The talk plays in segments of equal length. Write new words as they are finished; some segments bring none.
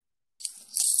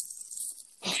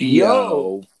Yo,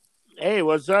 Yo, hey,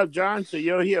 what's up, John? So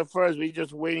you're here first. We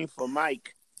just waiting for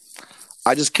Mike.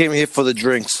 I just came here for the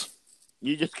drinks.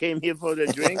 You just came here for the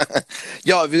drinks.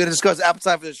 Yo, if you're gonna discuss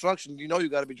appetite for destruction, you know you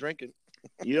got to be drinking.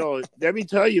 Let me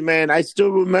tell you, man. I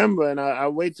still remember, and I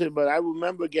waited, but I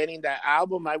remember getting that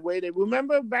album. I waited.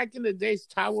 Remember back in the days,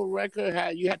 Tower Record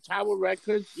had Tower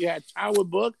Records, you had Tower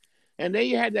Book, and then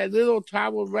you had that little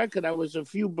Tower Record that was a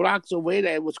few blocks away.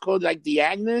 That was called like the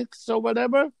Agnex or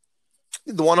whatever.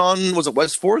 The one on was it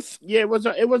West Fourth? Yeah, it was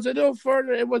a little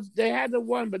further. They had the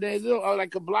one, but they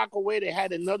like a block away. They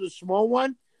had another small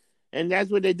one. And that's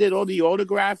where they did all the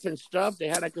autographs and stuff. They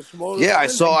had like a small. Yeah, I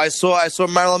saw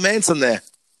Marilyn Manson there.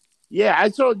 Yeah, I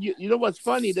saw. You know what's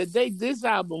funny? The day this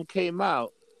album came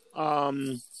out,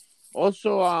 also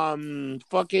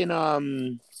fucking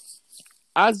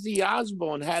Ozzy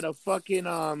Osbourne had a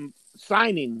fucking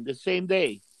signing the same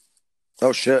day.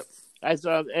 Oh shit! I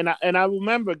saw, and I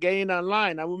remember getting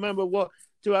online. I remember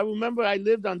I remember I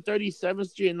lived on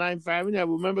 37th Street and 9th Avenue. I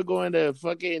remember going to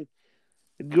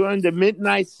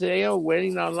midnight sale,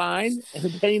 waiting online,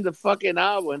 and getting the fucking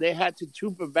album. They had to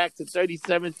troop it back to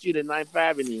 37th Street and 9th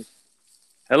Avenue.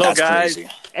 Hello, That's guys. crazy.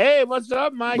 Hey, what's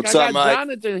up, Mike? What's I up, got Mike?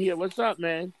 Jonathan here. What's up,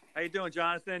 man? How you doing,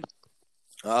 Jonathan?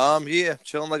 I'm here,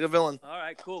 chilling like a villain. All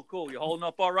right, cool. You holding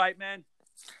up all right, man?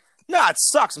 Nah, it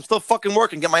sucks. I'm still fucking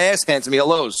working. Get my ass handed to me at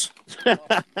Lowe's. Oh,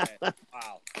 man.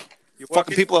 Wow. You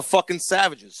Fucking people are fucking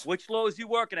savages. Which Lowe's you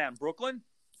working at? In Brooklyn?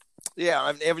 Yeah,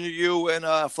 I'm Avenue U and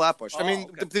Flatbush. I mean,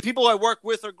 okay. the people I work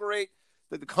with are great.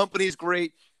 The company's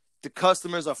great. The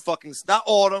customers are fucking not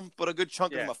all of them, but a good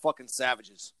chunk of them are fucking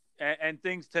savages. And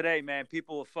things today, man.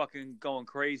 People are fucking going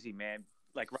crazy, man.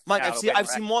 Like Mike, I've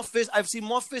seen more fist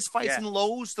fights in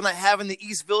Lowe's than I have in the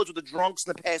East Village with the drunks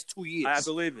in the past 2 years. I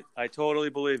believe it. I totally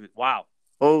believe it. Wow.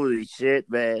 Holy shit,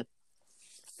 man.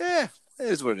 Yeah, it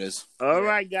is what it is. All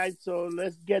right, guys. So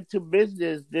let's get to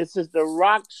business. This is the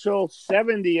Rock Show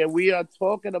 70, and we are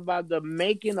talking about the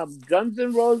making of Guns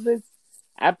N' Roses,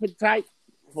 Appetite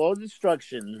for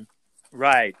Destruction.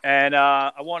 Right. And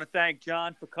I want to thank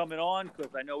John for coming on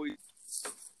because I know he's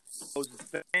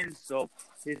fans, so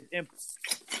his input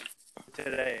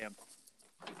today.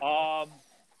 I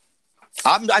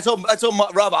told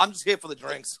Rob, I'm just here for the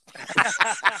drinks.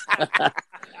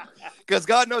 Because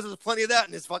God knows there's plenty of that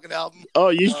in this fucking album. Oh,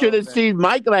 you should have seen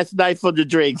Mike last night for the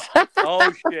drinks.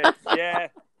 Oh shit! Yeah,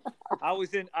 I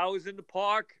was in the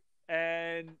park,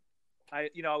 and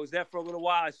I was there for a little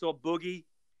while. I saw Boogie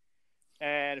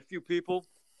and a few people,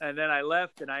 and then I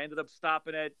left, and I ended up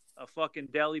stopping at a fucking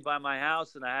deli by my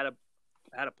house, and I had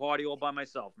a party all by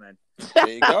myself, man. There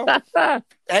you go.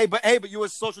 hey, but you were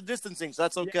social distancing, so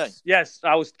that's okay. Yes,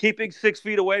 I was keeping 6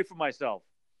 feet away from myself.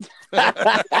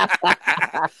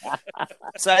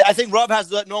 So I think Rob has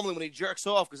that normally when he jerks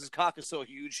off because his cock is so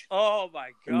huge. Oh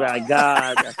my god! My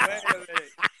God. Wait a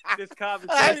minute. This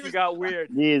conversation got weird.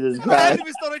 Jesus I Christ. haven't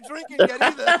even started drinking yet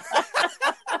either.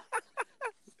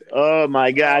 Oh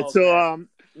my God. Oh, So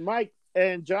Mike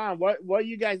and John, what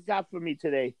you guys got for me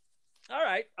today? All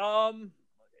right.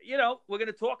 We're going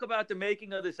to talk about the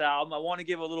making of this album. I want to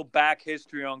give a little back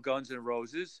history on Guns N'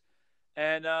 Roses.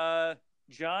 And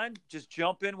John, just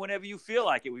jump in whenever you feel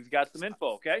like it. We've got some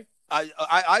info, okay?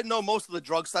 I know most of the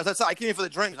drug stuff. That's I came here for the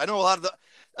drinks. I know a lot of the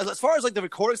as far as like the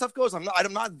recording stuff goes. I'm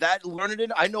not that learned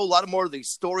in. I know a lot more of the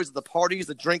stories of the parties,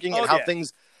 the drinking, and how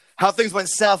things went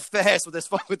south fast with this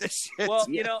shit. Well,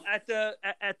 at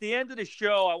the end of the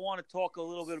show, I want to talk a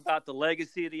little bit about the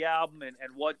legacy of the album and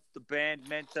what the band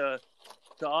meant to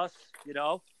us,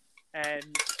 and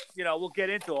we'll get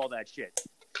into all that shit.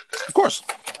 Of course.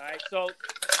 All right. So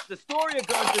the story of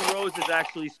Guns N' Roses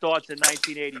actually starts in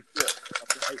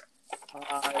 1984. Okay?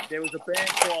 There was a band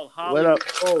called Hollywood. What up?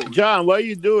 Oh, John, what are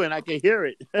you doing? I can hear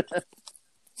it.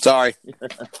 Sorry.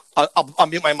 I'll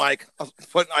mute my mic. I'm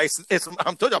putting ice.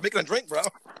 I'm telling you, I'm making a drink, bro.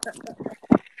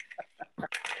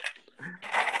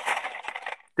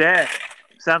 Dad,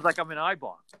 sounds like I'm in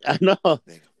I-Bar. I know.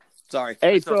 Sorry.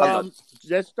 Hey, so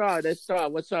let's start.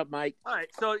 What's up, Mike? All right.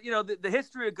 So, the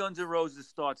history of Guns N' Roses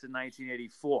starts in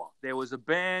 1984. There was a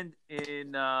band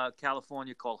in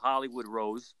California called Hollywood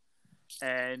Rose,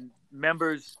 and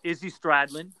members Izzy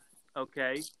Stradlin,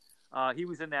 okay, he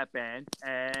was in that band,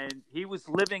 and he was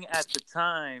living at the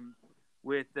time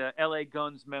with L.A.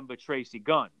 Guns member Tracy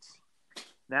Guns.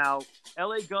 Now,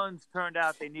 L.A. Guns turned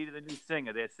out they needed a new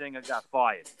singer. Their singer got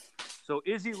fired. So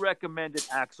Izzy recommended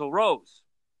Axl Rose,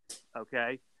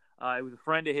 okay? It was a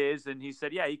friend of his, and he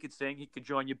said, yeah, he could sing. He could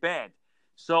join your band.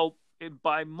 So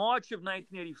by March of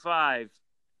 1985,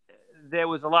 there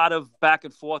was a lot of back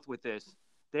and forth with this.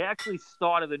 They actually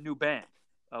started a new band,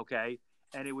 okay?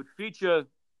 And it would feature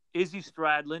Izzy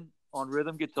Stradlin on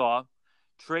rhythm guitar,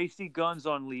 Tracy Guns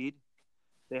on lead.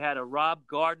 They had a Rob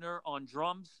Gardner on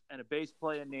drums and a bass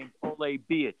player named Ole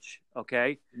Beach,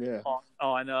 okay? Yeah.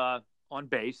 On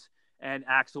bass, and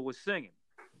Axl was singing.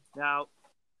 Now,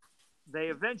 they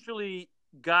eventually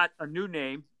got a new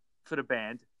name for the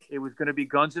band. It was going to be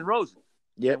Guns N' Roses.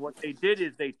 Yep. And what they did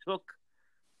is they took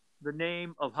the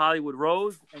name of Hollywood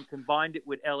Rose and combined it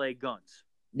with LA Guns.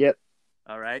 Yep.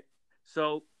 All right.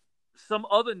 So some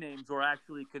other names were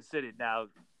actually considered. Now,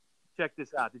 check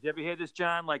this out. Did you ever hear this,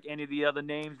 John? Like any of the other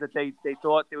names that they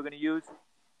thought they were going to use?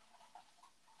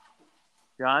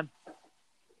 John?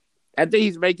 I think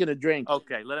he's making a drink.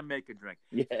 Okay, let him make a drink.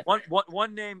 Yeah.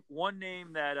 One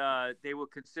name that they were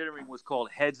considering was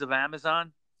called Heads of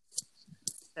Amazon.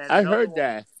 And I heard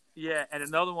that. Yeah, and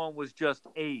another one was just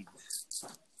AIDS.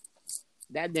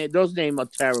 Those names are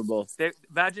terrible.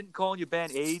 Imagine calling your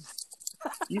band AIDS.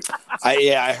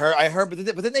 I heard, but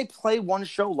didn't they play one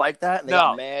show like that? And they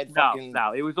got mad.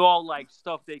 No. It was all like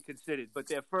stuff they considered. But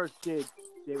their first gig,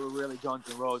 they were really Guns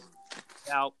N' Roses.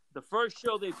 Now, the first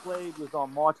show they played was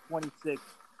on March 26,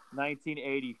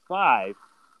 1985.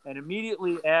 And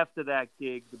immediately after that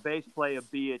gig, the bass player,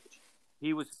 Beach,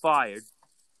 he was fired.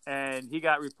 And he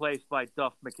got replaced by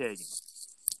Duff McKagan.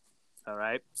 All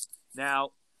right?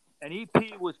 Now, an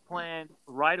EP was planned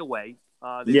right away.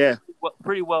 They were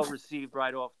pretty well received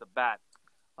right off the bat.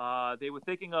 They were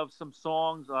thinking of some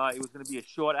songs. It was going to be a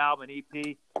short album, an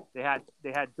EP. They had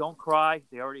Don't Cry.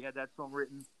 They already had that song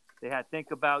written. They had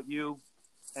Think About You,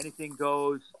 Anything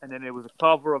Goes, and then there was a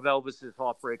cover of Elvis's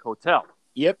Heartbreak Hotel.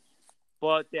 Yep.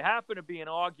 But there happened to be an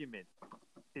argument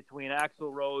between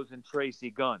Axl Rose and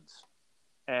Tracy Guns.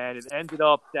 And it ended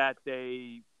up that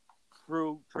they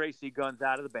threw Tracy Guns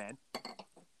out of the band.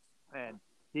 And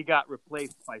he got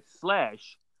replaced by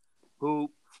Slash,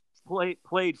 who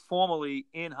played formerly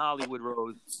in Hollywood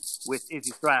Rose with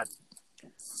Izzy Stradlin.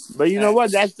 But you know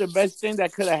what? That's the best thing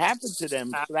that could have happened to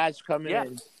them. Slash coming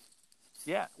in.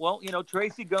 Yeah. Well,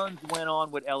 Tracy Guns went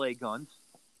on with LA Guns,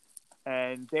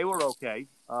 and they were okay.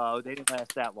 They didn't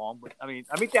last that long, but I mean,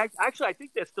 actually, I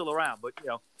think they're still around. But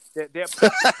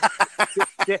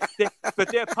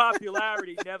but their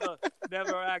popularity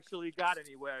never actually got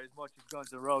anywhere as much as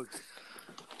Guns N' Roses.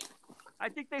 I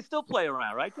think they still play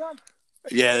around, right, John?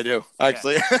 Yeah, they do.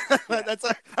 Actually, that's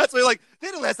like they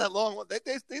didn't last that long.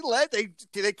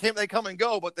 They come and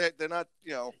go, but they're not.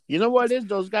 You know what it is?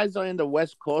 Those guys are in the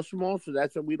West Coast more, so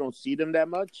that's why we don't see them that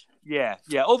much. Yeah.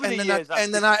 Over the years,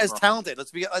 they're not as talented.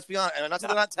 Let's be honest. And not that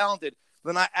they're not talented.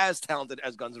 They're not as talented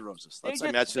as Guns N' Roses.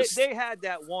 They had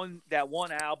that one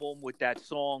album with that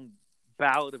song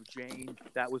 "Ballad of Jane"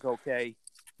 that was okay.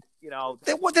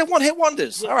 They one-hit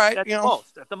wonders. All right, at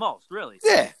the most, really.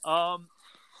 Yeah.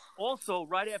 Also,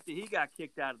 right after he got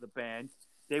kicked out of the band,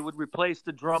 they would replace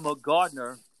the drummer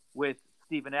Gardner with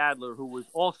Steven Adler, who was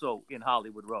also in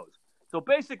Hollywood Rose. So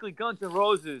basically, Guns N'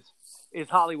 Roses is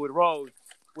Hollywood Rose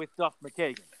with Duff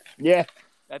McKagan. Yeah.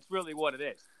 That's really what it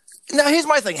is. Now, here's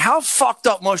my thing. How fucked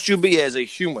up must you be as a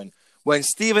human when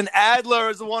Steven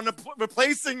Adler is the one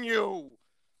replacing you?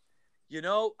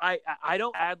 I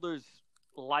don't Adler's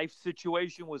life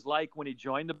situation was like when he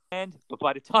joined the band, but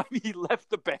by the time he left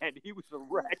the band, he was a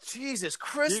wreck. Jesus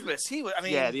Christmas.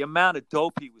 The amount of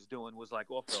dope he was doing was like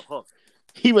off the hook.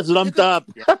 He was lumped up.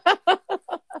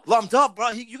 Lumped up, bro.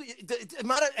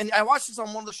 And I watched this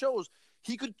on one of the shows.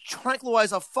 He could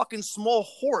tranquilize a fucking small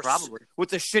horse with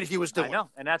the shit he was doing. I know,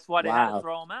 and that's why they had to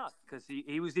throw him out, because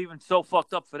he was even so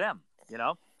fucked up for them,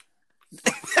 That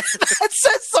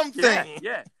says something.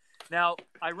 Yeah. Now,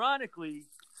 ironically,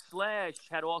 Slash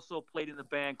had also played in the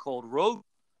band called Rose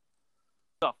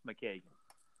Duff McKagan.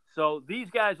 So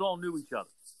these guys all knew each other,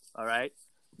 all right?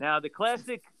 Now, the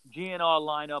classic GNR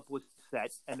lineup was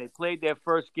set, and they played their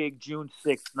first gig June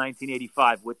 6,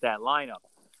 1985 with that lineup.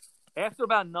 After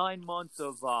about 9 months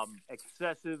of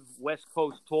excessive West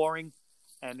Coast touring,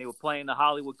 and they were playing the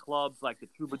Hollywood clubs like the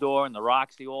Troubadour and the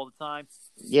Roxy all the time.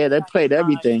 Yeah, they played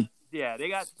everything. Yeah, they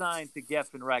got signed to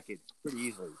Geffen Records pretty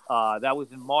easily. That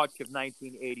was in March of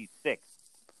 1986.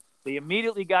 They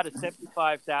immediately got a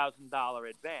 $75,000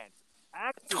 advance.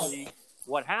 Actually,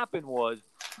 what happened was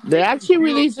they actually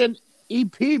released an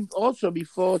EP also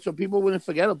before, so people wouldn't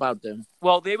forget about them.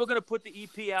 Well, they were going to put the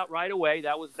EP out right away.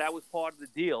 That was part of the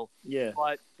deal. Yeah.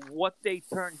 But what they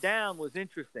turned down was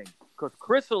interesting, because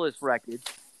Chrysalis Records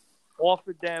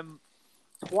offered them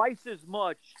twice as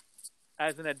much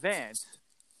as an advance,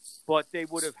 but they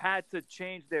would have had to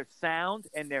change their sound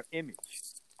and their image.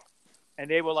 And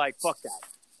they were like, fuck that.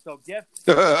 So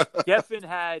Geffen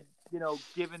had,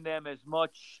 given them as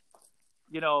much,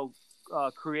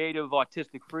 creative,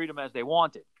 artistic freedom as they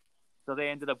wanted. So they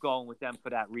ended up going with them for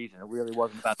that reason. It really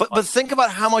wasn't about. But think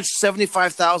about how much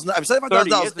 $75,000. I mean,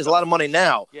 $75,000 is a lot of money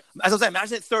now. Yeah. As I was saying,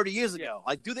 imagine it 30 years ago.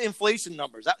 Like, do the inflation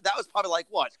numbers. That was probably like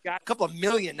what, a couple of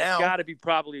million now. It's got to be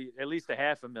probably at least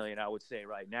 $500,000, I would say,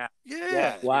 right now.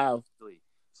 Yeah. Wow.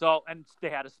 So, and they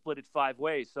had to split it 5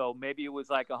 ways. So maybe it was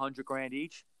like $100,000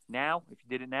 each. Now, if you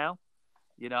did it now,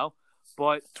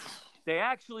 but they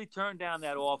actually turned down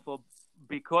that offer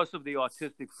because of the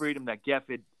artistic freedom that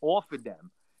Geffen offered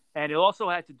them. And it also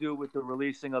had to do with the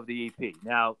releasing of the EP.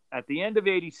 Now, at the end of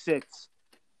 '86,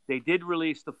 they did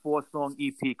release the 4-song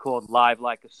EP called Live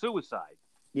Like a Suicide.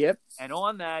 Yep. And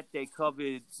on that, they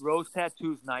covered Rose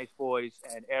Tattoo's Nice Boys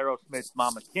and Aerosmith's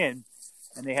Mama Kin.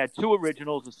 And they had 2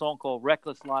 originals, a song called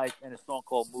Reckless Life and a song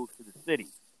called Move to the City.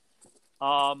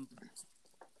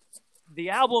 The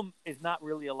album is not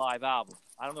really a live album.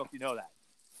 I don't know if you know that.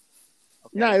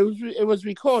 Okay. No, it was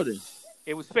recorded.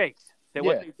 It was faked.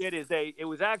 What they did is it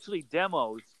was actually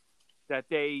demos that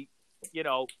they,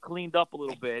 cleaned up a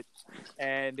little bit,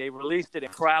 and they released it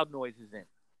and crowd noises in.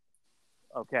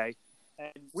 Okay,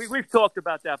 and we've talked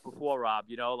about that before, Rob.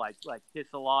 Like Kiss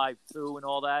Alive 2 and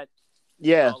all that.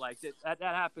 Yeah, that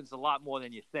happens a lot more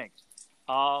than you think.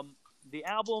 The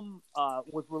album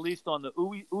was released on the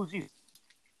Uzi,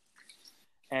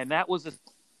 and that was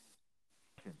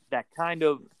that kind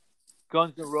of.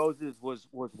 Guns N' Roses was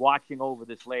watching over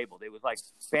this label. There was like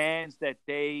bands that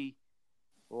they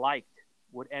liked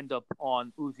would end up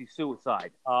on Uzi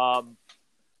Suicide.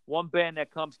 One band that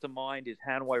comes to mind is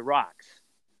Hanoi Rocks.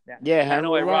 Now,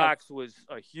 Hanoi Rocks was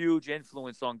a huge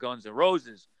influence on Guns N'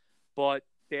 Roses, but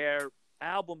their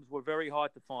albums were very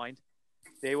hard to find.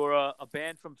 They were a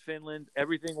band from Finland.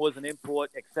 Everything was an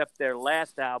import except their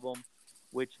last album,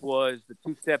 which was the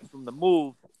 2 Steps from the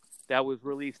Move, that was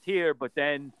released here, but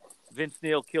then Vince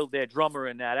Neil killed their drummer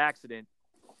in that accident.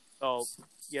 So,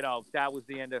 that was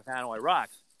the end of Hanoi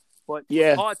Rocks. But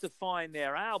it's hard to find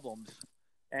their albums.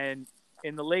 And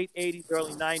in the late 80s,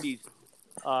 early 90s,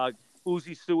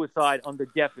 Uzi Suicide under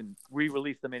Geffen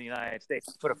re-released them in the United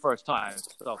States for the first time.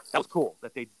 So that was cool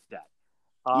that they did that.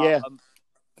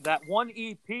 That one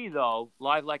EP, though,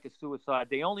 Live Like a Suicide,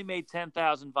 they only made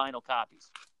 10,000 vinyl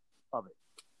copies of it.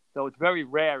 So it's very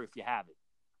rare if you have it.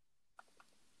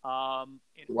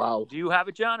 Wow. Do you have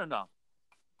it, John, or no?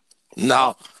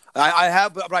 No. I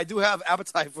have, but I do have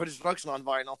Appetite for Destruction on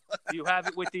vinyl. Do you have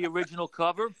it with the original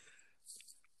cover?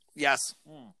 Yes.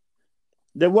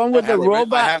 The one with the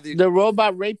robot, the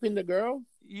robot raping the girl?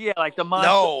 Yeah, like the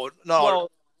monster. No.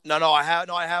 I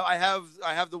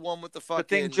have the one with the fucking...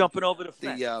 The thing jumping over the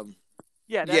fence.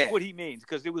 That's what he means,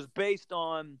 because it was based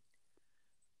on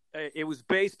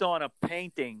a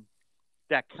painting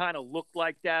that kind of looked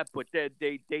like that, but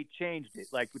they changed it,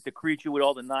 like with the creature with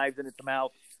all the knives in its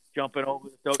mouth jumping over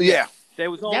the door. Yeah. That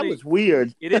was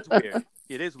weird. It is weird.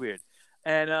 It is weird.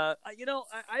 And, I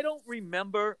don't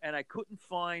remember, and I couldn't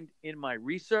find in my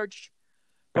research,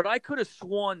 but I could have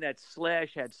sworn that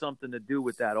Slash had something to do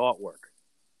with that artwork.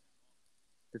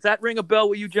 Does that ring a bell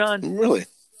with you, John? Really?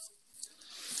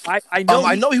 I know.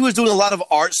 I know he was doing a lot of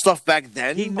art stuff back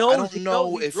then. He knows. I don't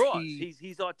know if draws.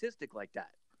 He's artistic like that.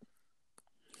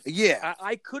 Yeah.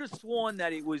 I could have sworn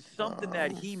that it was something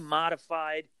that he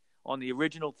modified on the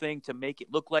original thing to make it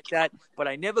look like that, but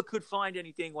I never could find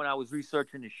anything when I was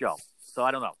researching the show. So I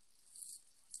don't know.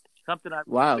 Something I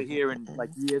remember hearing like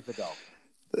years ago.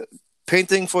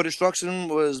 Painting for Destruction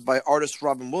was by artist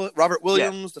Robert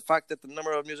Williams. The fact that the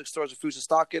number of music stores refused to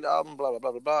stock it, blah, blah,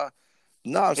 blah, blah, blah.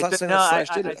 No, it's not saying that Slash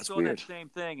did it. That's weird. I saw that same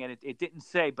thing, and it didn't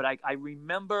say, but I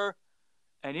remember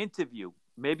an interview.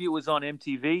 Maybe it was on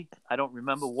MTV. I don't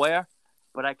remember where,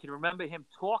 but I can remember him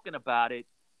talking about it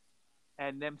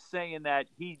and them saying that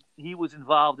he was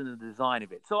involved in the design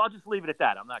of it. So I'll just leave it at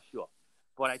that. I'm not sure,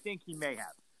 but I think he may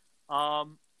have.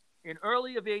 In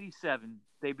early of '87,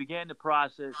 they began the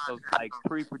process of like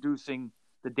pre-producing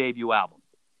the debut album.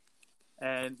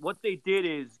 And what they did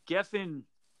is Geffen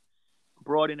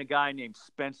brought in a guy named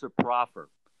Spencer Proffer,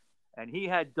 and he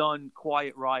had done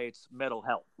Quiet Riot's Metal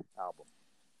Health album,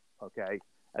 okay,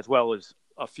 as well as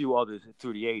a few others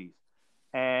through the 80s.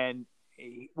 And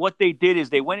what they did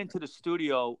is they went into the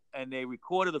studio and they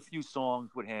recorded a few songs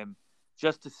with him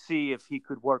just to see if he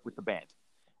could work with the band.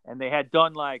 And they had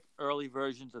done like early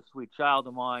versions of Sweet Child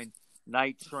of Mine,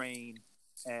 Night Train,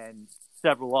 and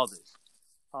several others.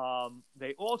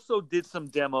 They also did some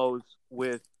demos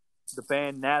with the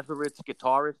band Nazareth's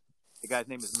guitarist. The guy's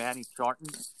name is Manny Charton.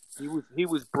 He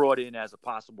was brought in as a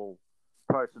possible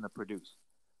person to produce.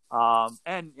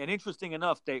 And interesting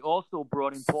enough, they also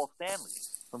brought in Paul Stanley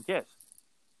from Kiss.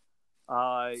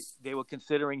 They were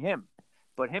considering him.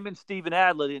 But him and Steven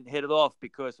Adler didn't hit it off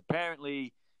because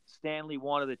apparently Stanley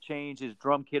wanted to change his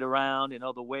drum kit around in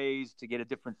other ways to get a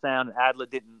different sound. And Adler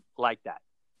didn't like that.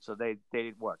 So they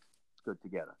didn't work good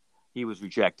together. He was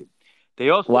rejected. They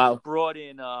also brought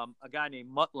in a guy named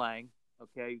Mutt Lange,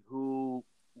 okay, who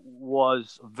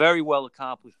was a very well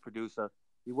accomplished producer.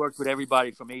 He worked with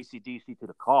everybody from AC/DC to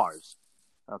the Cars,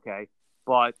 okay,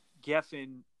 but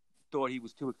Geffen thought he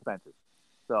was too expensive,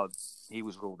 so he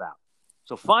was ruled out.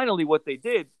 So finally what they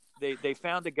did, they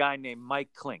found a guy named Mike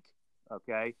Klink,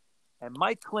 okay, and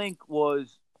Mike Klink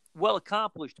was well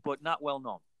accomplished but not well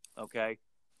known, okay.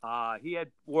 He had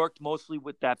worked mostly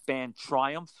with that band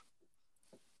Triumph,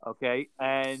 okay,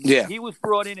 and he was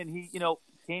brought in and he,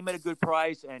 came at a good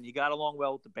price and he got along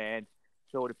well with the band.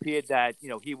 So it appeared that,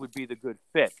 he would be the good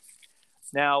fit.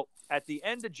 Now, at the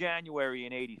end of January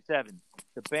in 87,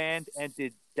 the band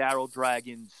entered Daryl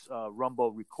Dragon's Rumbo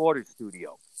Recorder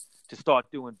Studio to start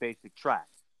doing basic tracks.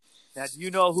 Now, do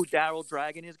you know who Daryl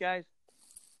Dragon is, guys?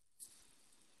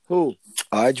 Who?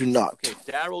 I do not. Okay,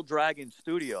 Daryl Dragon's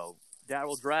studio.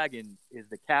 Daryl Dragon is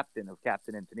the captain of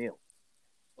Captain and Tennille.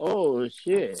 Oh,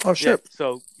 shit. Oh, shit. Yeah,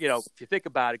 so, if you think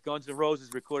about it, Guns N' Roses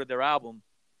recorded their album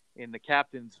in the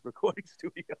Captain's recording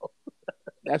studio.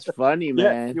 That's funny,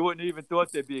 man. Yeah, you wouldn't even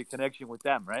thought there'd be a connection with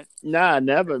them, right? Nah,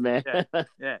 never, man.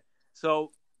 Yeah.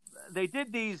 So they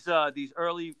did these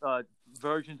early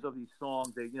versions of these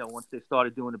songs. They, once they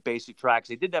started doing the basic tracks,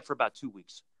 they did that for about 2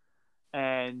 weeks.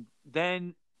 And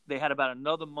then they had about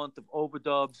another month of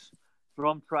overdubs.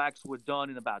 Drum tracks were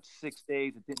done in about 6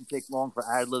 days. It didn't take long for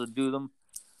Adler to do them.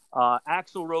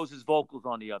 Axl Rose's vocals,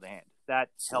 on the other hand, that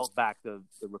held back the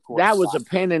recording. That was a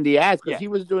pain in the ass because he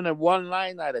was doing it one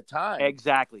line at a time.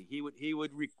 Exactly. He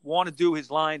would want to do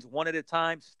his lines one at a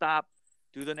time, stop,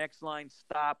 do the next line,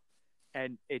 stop,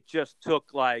 and it just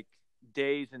took like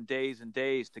days and days and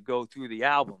days to go through the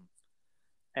album.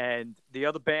 And the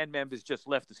other band members just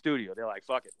left the studio. They're like,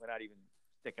 "Fuck it, we're not even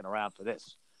sticking around for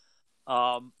this."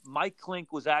 Mike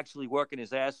Klink was actually working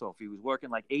his ass off. He was working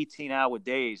like 18-hour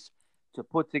days to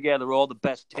put together all the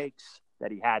best takes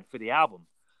that he had for the album.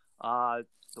 The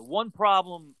one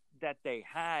problem that they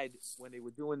had when they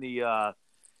were doing the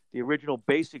original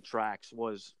basic tracks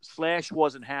was Slash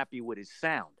wasn't happy with his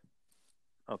sound,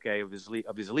 okay, of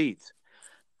his leads.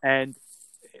 And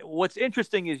what's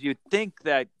interesting is you'd think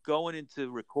that going into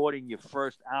recording your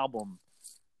first album,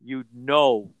 you'd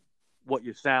know what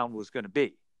your sound was going to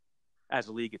be as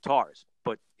a lead guitarist,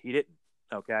 but he didn't,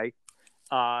 okay?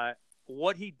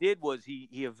 What he did was he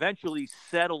eventually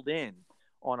settled in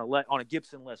on a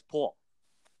Gibson Les Paul,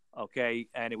 okay,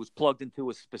 and it was plugged into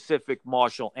a specific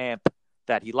Marshall amp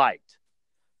that he liked.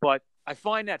 But I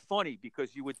find that funny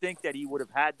because you would think that he would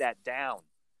have had that down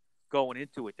going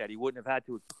into it, that he wouldn't have had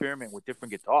to experiment with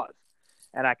different guitars.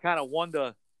 And I kind of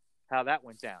wonder how that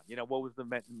went down. What was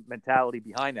the mentality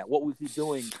behind that? What was he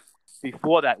doing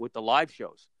before that with the live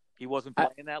shows? He wasn't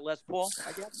playing that Les Paul,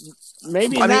 I guess.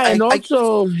 Maybe not. And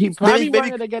also, he probably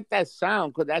wanted to get that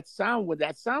sound because when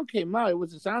that sound came out, it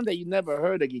was a sound that you never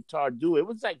heard a guitar do. It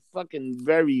was like fucking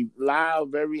very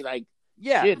loud, very like,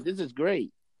 shit, this is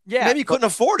great. Yeah, maybe he couldn't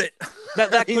afford it.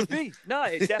 That could be. No,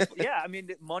 it definitely. Yeah, I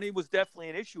mean, money was definitely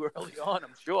an issue early on.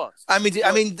 I'm sure. I mean,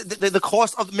 the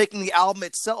cost of making the album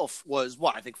itself was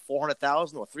what, I think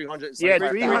 $400,000 or $300. Yeah,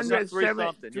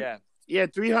 370. Yeah,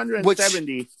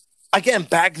 370. Again,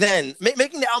 back then,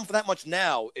 making the album for that much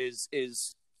now is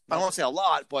I don't want to say a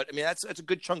lot, but I mean that's a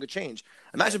good chunk of change.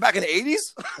 Imagine back in the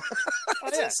 80s.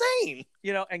 That's insane.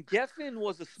 And Geffen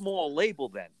was a small label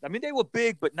then. I mean, they were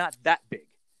big, but not that big.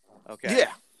 Okay.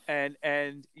 Yeah.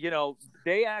 And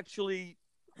they actually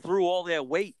threw all their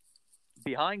weight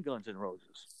behind Guns N'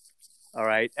 Roses. All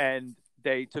right, and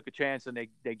they took a chance and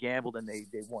they gambled and they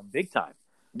won big time.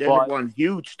 They won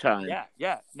huge time.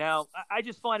 Yeah. Now, I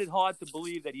just find it hard to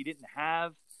believe that he didn't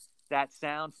have that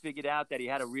sound figured out, that he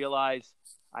had to realize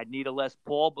I'd need a Les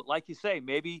Paul. But like you say,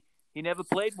 maybe he never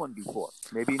played one before.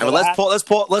 Maybe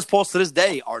Les Pauls to this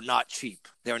day are not cheap.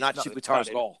 They're not cheap guitars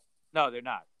at all. No, they're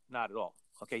not. Not at all.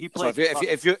 Okay, he played. So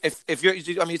if you're, I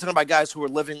mean, you're talking about guys who are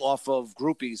living off of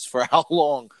groupies for how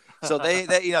long? So they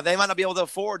might not be able to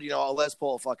afford a Les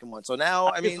Paul fucking one. So now,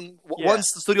 I mean,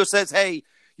 once the studio says, hey,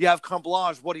 you have Carte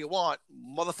Blanche, what do you want?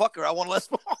 Motherfucker, I want a Les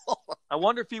Paul. I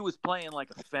wonder if he was playing like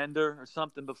a Fender or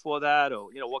something before that, or,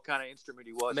 what kind of instrument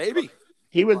he was. Maybe.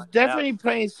 He was definitely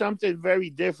playing something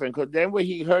very different, because then when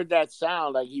he heard that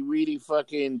sound, like he really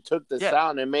fucking took the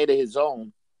sound and made it his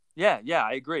own. Yeah,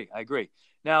 I agree.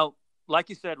 Now, like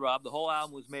you said, Rob, the whole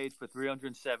album was made for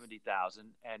 $370,000,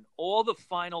 and all the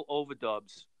final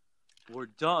overdubs were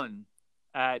done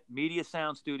at Media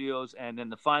Sound Studios, and then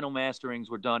the final masterings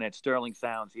were done at Sterling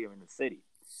Sounds here in the city.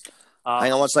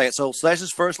 Hang on one second. So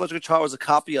Slash's first electric guitar was a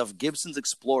copy of Gibson's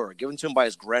Explorer, given to him by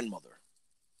his grandmother.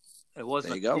 It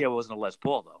wasn't. There you go. Yeah, it wasn't a Les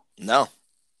Paul though. No.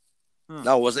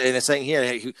 No, it wasn't. And it's saying here,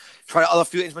 he tried other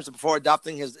few instruments before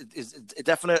adopting his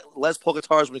definite Les Paul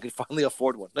guitars when he could finally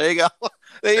afford one. There you go.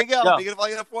 There you go. Yeah. He could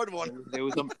finally afford one.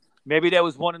 Maybe there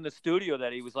was one in the studio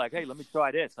that he was like, "Hey, let me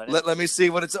try this." Let me see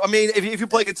what it's. I mean, if you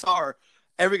play guitar,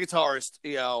 every guitarist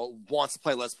wants to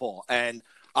play Les Paul, and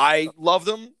I love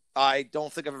them. I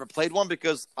don't think I've ever played one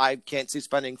because I can't see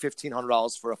spending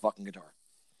 $1,500 for a fucking guitar.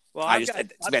 Well, I've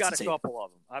got a couple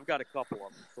of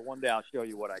them. So one day I'll show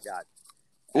you what I got.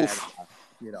 Oof.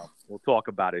 And, we'll talk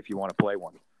about it if you want to play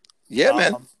one. Yeah,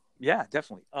 man. Yeah,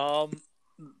 definitely.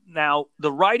 Now,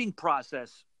 the writing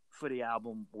process for the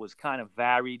album was kind of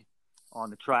varied on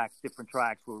the tracks. Different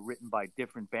tracks were written by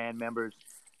different band members.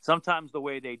 Sometimes the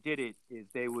way they did it is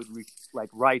they would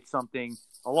write something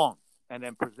alone and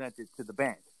then present it to the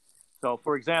band. So,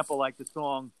 for example, like the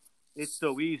song "It's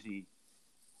So Easy,"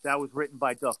 that was written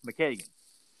by Duff McKagan,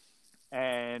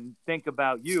 and "Think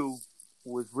About You"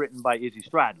 was written by Izzy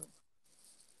Stradlin.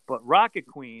 But "Rocket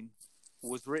Queen"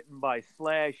 was written by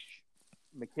Slash,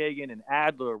 McKagan, and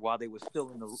Adler while they were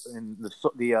still in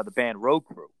the band Road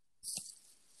Crew.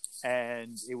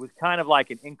 And it was kind of like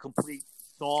an incomplete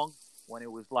song when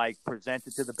it was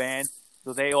presented to the band.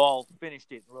 So they all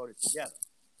finished it and wrote it together.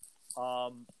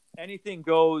 Anything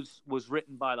Goes was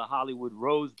written by the Hollywood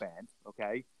Rose Band,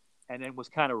 okay, and then was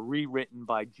kind of rewritten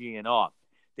by GNR.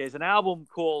 There's an album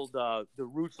called The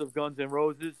Roots of Guns N'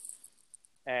 Roses,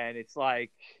 and it's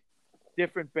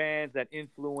different bands that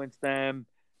influenced them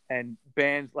and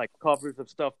bands covers of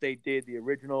stuff they did, the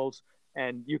originals,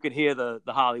 and you can hear the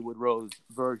Hollywood Rose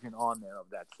version on there of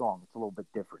that song. It's a little bit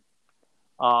different.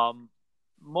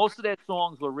 Most of their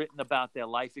songs were written about their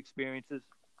life experiences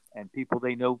and people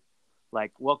they knew.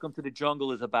 Welcome to the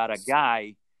Jungle is about a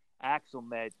guy Axl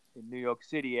met in New York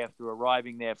City after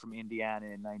arriving there from Indiana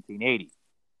in 1980.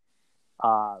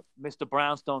 Mr.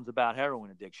 Brownstone's about heroin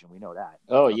addiction. We know that.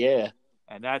 Oh, yeah.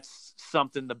 And that's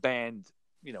something the band,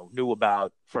 knew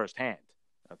about firsthand.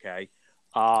 Okay.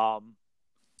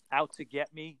 Out to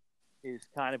Get Me is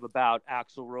kind of about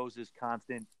Axl Rose's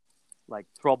constant,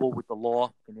 trouble with the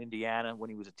law in Indiana when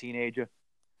he was a teenager.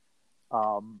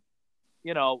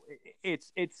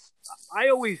 I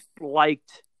always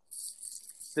liked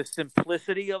the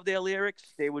simplicity of their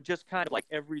lyrics. They were just kind of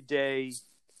everyday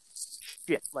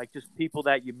shit, just people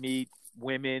that you meet,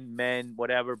 women, men,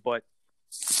 whatever, but,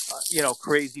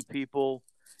 crazy people.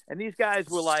 And these guys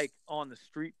were on the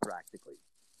street practically,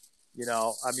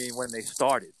 when they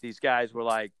started. These guys were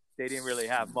they didn't really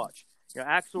have much.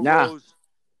 Axl Rose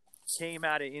came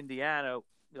out of Indiana,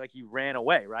 he ran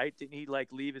away, right? Didn't he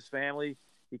leave his family?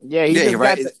 He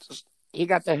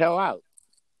got the hell out.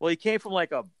 Well, he came from a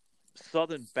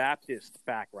Southern Baptist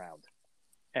background,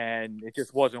 and it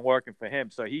just wasn't working for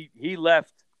him. So he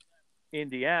left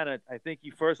Indiana. I think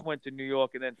he first went to New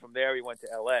York, and then from there he went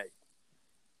to L.A.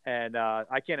 And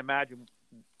I can't imagine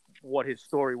what his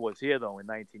story was here, though, in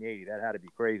 1980. That had to be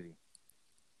crazy,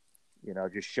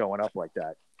 just showing up like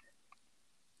that.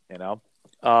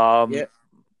 Yeah.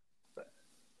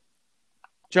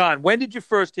 John, when did you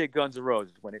first hear Guns N'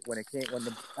 Roses? When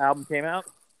the album came out?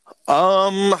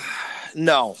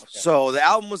 No. Okay. So the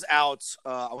album was out.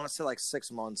 I want to say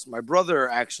 6 months. My brother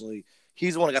actually,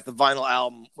 he's the one who got the vinyl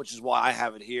album, which is why I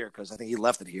have it here because I think he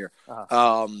left it here.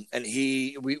 Uh-huh. And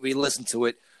we listened to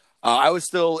it. I was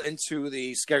still into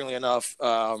the scaringly enough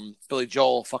Billy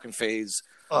Joel fucking phase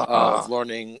of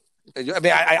learning. I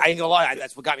mean, I ain't gonna lie.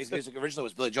 That's what got me into music originally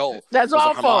was Billy Joel. That's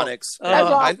awful. Harmonics. That's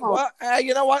awful.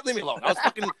 You know what? Leave me alone. I was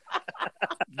fucking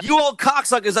you old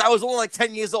cocksuckers. I was only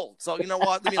 10 years old. So you know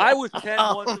what? Leave me alone. I was 10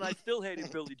 once, and I still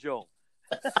hated Billy Joel.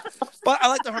 But I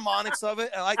like the harmonics of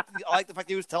it. I like the fact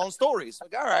he was telling stories.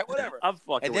 All right, whatever. I'm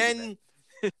fucking. And then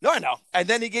no, I know. And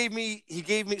then he gave me.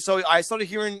 So I started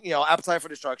hearing Appetite for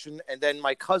Destruction, and then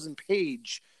my cousin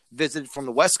Paige visited from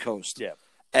the West Coast. Yeah.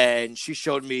 And she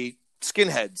showed me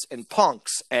skinheads and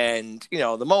punks and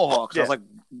the Mohawks. Yeah. I was like,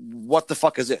 what the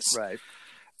fuck is this? Right.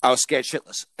 I was scared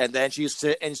shitless. And then she used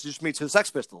to introduce me to the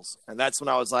Sex Pistols, and that's when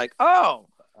I was like, oh,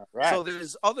 right. So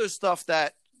there's other stuff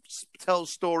that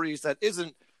tells stories that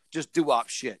isn't just doo-wop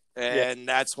shit. And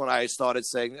that's when I started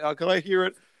saying, oh, can I hear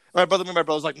it? My brother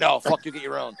was like, no, fuck you, get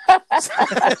your own. and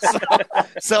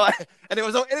there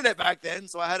was no internet back then,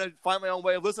 so I had to find my own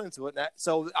way of listening to it.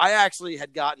 So I actually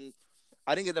had gotten,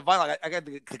 I didn't get the vinyl, I got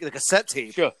the cassette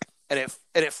tape. Sure. And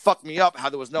it fucked me up how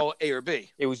there was no A or B.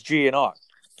 It was G and R.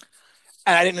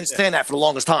 And I didn't understand that for the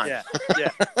longest time.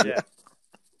 Yeah.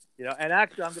 And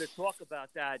actually I'm going to talk about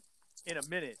that in a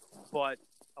minute, but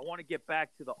I want to get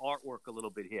back to the artwork a little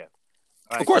bit here.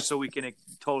 All right, of course. so we can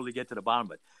totally get to the bottom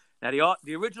of it. Now,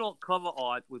 the original cover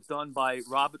art was done by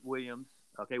Robert Williams.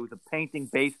 Okay, it was a painting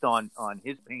based on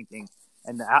his painting,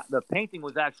 and the painting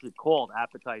was actually called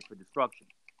Appetite for Destruction,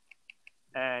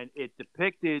 and it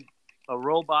depicted a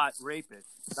robot rapist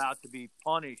about to be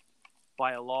punished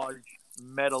by a large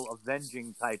metal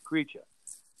avenging type creature.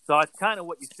 So that's kind of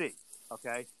what you see.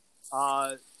 Okay,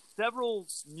 several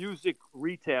music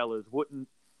retailers wouldn't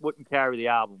carry the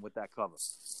album with that cover.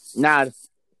 Nah.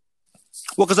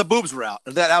 Well, because the boobs were out.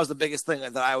 That was the biggest thing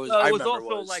that I was. It was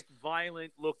also like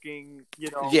violent looking,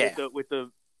 with the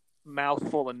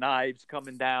mouth full of knives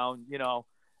coming down,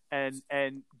 and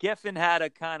Geffen had to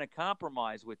kind of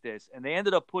compromise with this, and they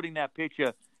ended up putting that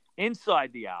picture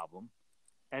inside the album,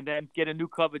 and then get a new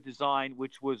cover design,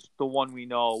 which was the one we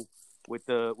know with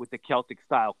the Celtic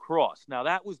style cross. Now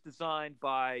that was designed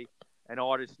by an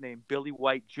artist named Billy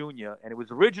White Jr., and it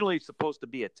was originally supposed to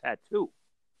be a tattoo.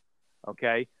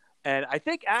 Okay. And I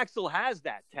think Axl has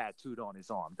that tattooed on his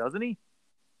arm, doesn't he?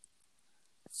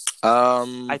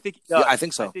 I think he does. Yeah, I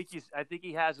think so. I think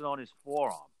he has it on his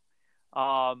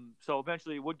forearm. So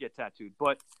eventually it would get tattooed.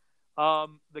 But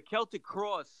the Celtic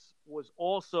cross was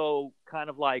also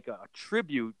kind of like a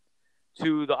tribute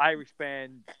to the Irish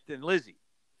band Thin Lizzy.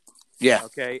 Yeah.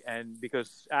 Okay. And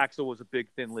because Axl was a big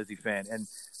Thin Lizzy fan. And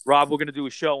Rob, we're going to do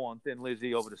a show on Thin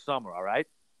Lizzy over the summer. All right.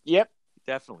 Yep.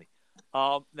 Definitely.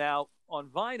 Now, on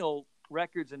vinyl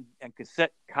records and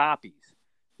cassette copies,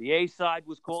 the A side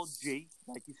was called G,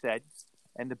 like you said,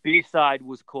 and the B side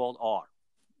was called R.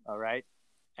 All right.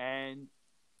 And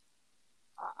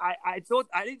I thought,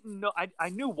 I didn't know, I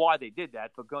knew why they did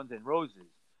that for Guns N'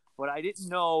 Roses, but I didn't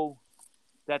know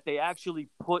that they actually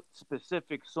put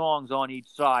specific songs on each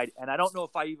side. And I don't know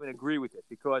if I even agree with it,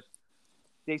 because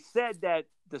they said that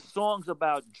the songs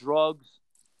about drugs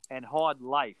and hard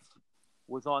life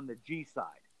was on the G side,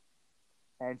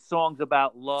 and songs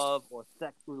about love or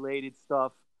sex-related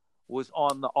stuff was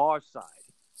on the R side.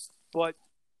 But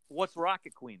what's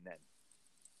Rocket Queen then?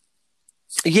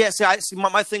 Yeah, see,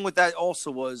 my thing with that also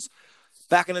was,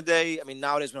 back in the day, I mean,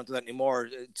 nowadays we don't do that anymore,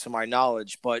 to my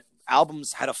knowledge, but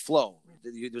albums had a flow.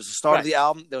 There was the start of the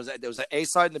album, there was an A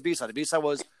side and the B side. The B side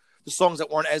was the songs that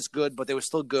weren't as good, but they were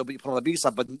still good, but you put on the B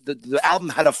side. But the album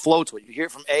had a flow to it. You hear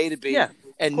it from A to B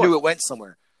and knew it went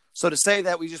somewhere. So to say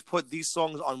that we just put these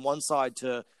songs on one side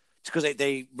because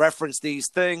they reference these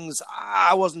things,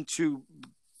 I wasn't too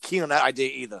keen on that idea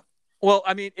either. Well,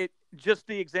 I mean, just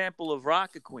the example of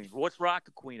Rocket Queen. What's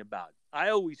Rocket Queen about?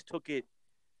 I always took it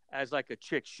as like a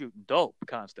chick shooting dope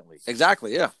constantly.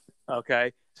 Exactly, yeah.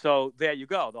 Okay, so there you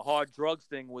go. The hard drugs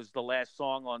thing was the last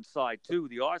song on side 2,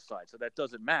 the R side. So that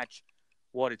doesn't match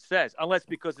what it says, unless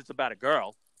because it's about a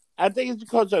girl. I think it's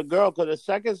because of a girl, because the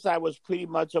second side was pretty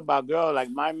much about girl, like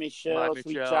My Michelle,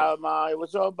 Sweet Child Ma. It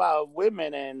was all about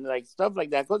women and like stuff like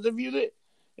that. Because if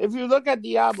you look at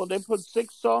the album, they put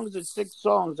 6 songs and 6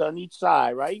 songs on each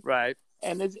side, right? Right.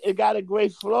 And it got a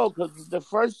great flow, because the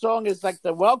first song is like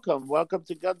the welcome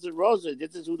to Guns N' Roses.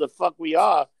 This is who the fuck we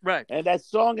are. Right. And that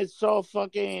song is so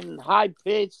fucking high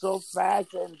pitched, so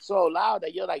fast, and so loud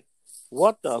that you're like,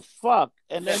 what the fuck?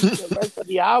 And then the rest of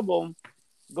the album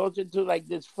goes into like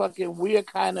this fucking weird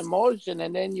kind of motion,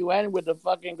 and then you end with the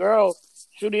fucking girl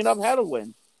shooting up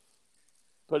heroin.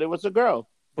 But it was a girl.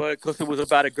 But because it was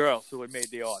about a girl, so it made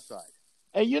the R side.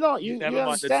 And you never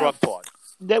mind the drug part.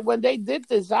 That when they did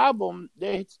this album,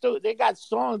 they got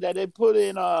songs that they put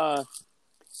in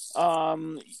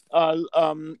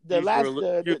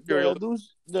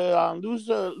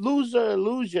Loser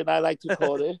Illusion, I like to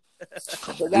call it.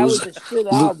 So that was a shit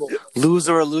album.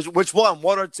 Loser Illusion. Which one?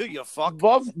 1 or 2? You fuck.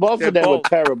 Both of them were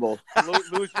terrible.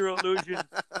 Loser Illusion.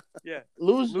 Yeah.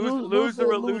 Loser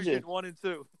Illusion 1 and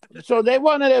 2. So they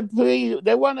wanted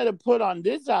to put on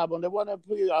this album. They wanted to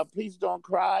put Please Don't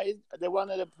Cry. They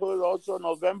wanted to put also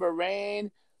November Rain.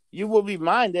 You Will Be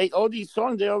Mine. All these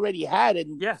songs they already had,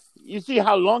 and you see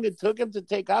how long it took them to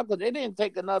take out, because they didn't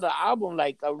take another album,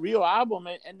 like a real album,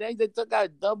 and then they took out a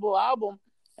double album,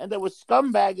 and they were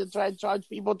scumbags and tried to charge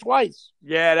people twice.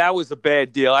 Yeah, that was a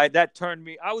bad deal. That turned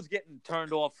me. I was getting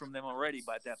turned off from them already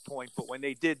by that point, but when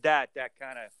they did that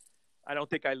kind of, I don't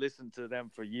think I listened to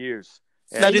them for years.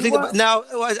 Now, do you think and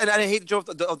I hate to jump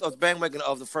off the bandwagon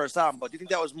of the first album, but do you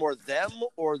think that was more them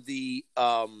or the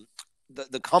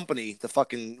company, the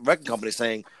fucking record company,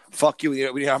 saying "fuck you,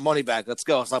 we need our money back. Let's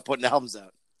go. Stop putting albums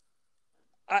out."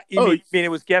 You mean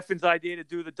it was Geffen's idea to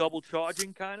do the double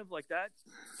charging, kind of like that?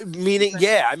 Meaning,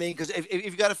 yeah. I mean, because if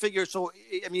you got to figure, so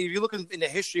I mean, if you look in the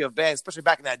history of bands, especially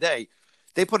back in that day,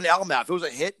 they put an album out. If it was a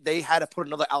hit, they had to put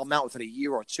another album out within a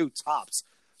year or 2 tops.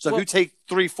 So if you take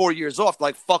 3-4 years off,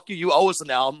 like fuck you, you owe us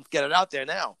an album. Get it out there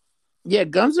now. Yeah,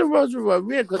 Guns N' Roses were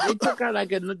weird because they took out like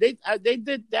they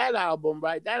did that album,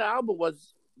 right? That album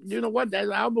was, you know what? That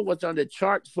album was on the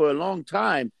charts for a long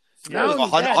time. Yeah, Not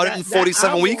like only that, 147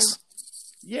 album, weeks.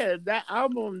 yeah, that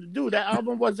album, dude, that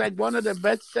album was like one of the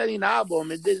best-selling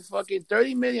albums. It did fucking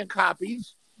 30 million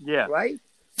copies. Yeah. Right?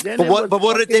 Then But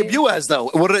what did it debut as, though?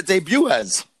 What did it debut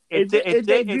as? It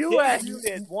debuted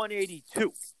at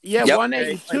 182. Yeah, Yep.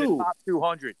 182. In the top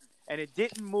 200. And it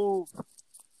didn't move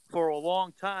for a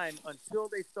long time until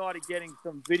they started getting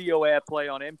some video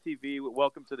airplay on MTV with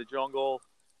Welcome to the Jungle.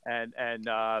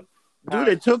 Dude,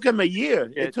 it took him a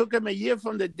year. It took him a year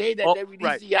from the day that they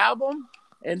released the album.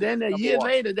 And then a year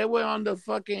later, they were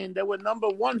they were number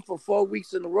one for 4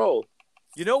 weeks in a row.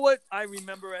 You know what I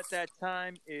remember at that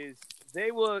time is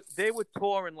they were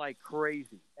touring like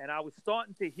crazy, and I was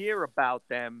starting to hear about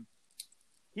them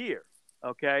here.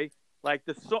 Okay, like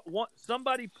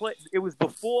somebody played. It was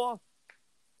before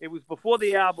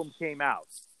the album came out.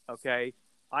 Okay,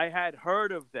 I had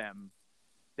heard of them.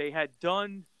 They had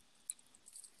done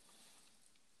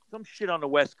some shit on the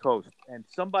West Coast, and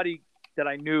somebody that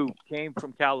I knew came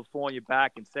from California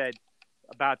back and said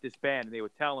about this band, and they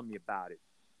were telling me about it.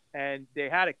 And they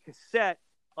had a cassette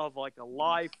of like a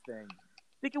live thing.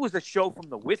 I think it was a show from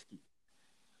the Whiskey.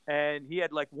 And he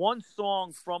had like one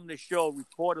song from the show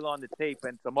recorded on the tape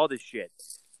and some other shit.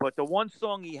 But the one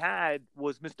song he had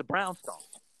was Mr. Brownstone.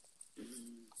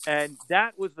 And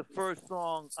that was the first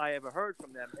song I ever heard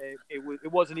from them. It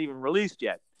wasn't even released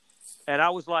yet. And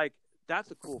I was like,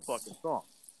 that's a cool fucking song.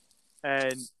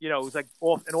 And, you know, it was like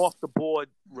off the board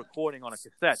recording on a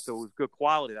cassette. So it was good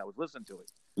quality that I was listening to it.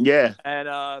 Yeah.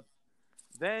 And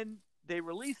then they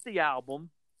released the album,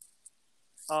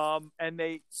 and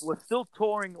they were still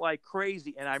touring like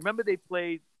crazy. And I remember they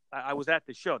played. I was at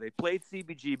the show. They played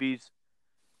CBGB's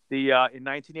in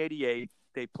 1988.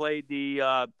 They played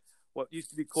the what used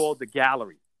to be called the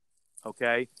Gallery.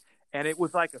 Okay, and it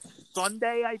was like a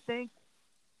Sunday, I think,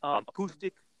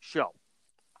 acoustic show.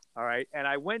 All right, and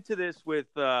I went to this with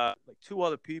like two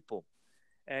other people,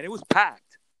 and it was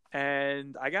packed.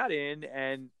 And I got in,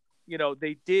 and you know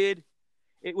they did.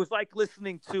 It was like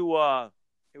listening to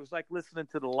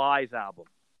the Lies album.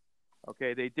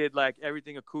 Okay, they did like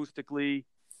everything acoustically,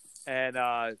 and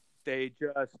they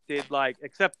just did like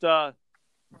except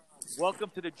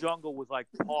Welcome to the Jungle was like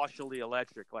partially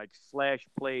electric. Like Slash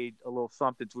played a little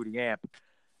something through the amp,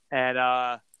 and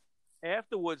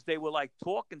afterwards they were like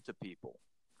talking to people.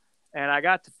 And I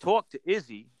got to talk to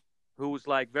Izzy, who was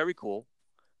like very cool.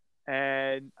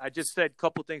 And I just said a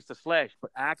couple things to Slash.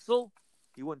 But Axl,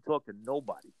 he wouldn't talk to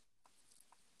nobody.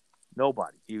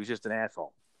 Nobody. He was just an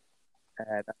asshole.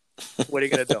 And what are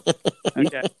you going to do?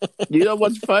 Okay. You know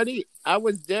what's funny? I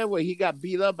was there when he got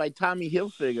beat up by Tommy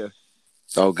Hilfiger.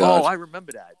 Oh, God. Oh, I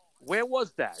remember that. Where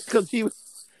was that? Because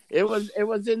it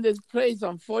was in this place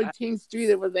on 14th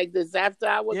Street. It was like this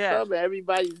after-hour club, and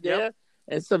everybody's there.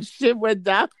 And some shit went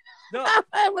down. No,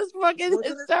 it was fucking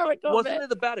hysterical. Wasn't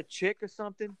it about a chick or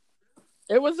something?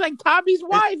 It was like Tommy's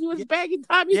wife. He was bagging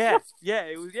Tommy's wife. Yeah,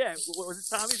 it was. Yeah, was it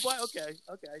Tommy's wife? Okay.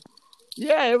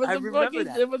 Yeah, it was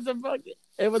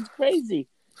it was crazy.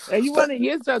 And you want to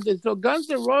hear something? So Guns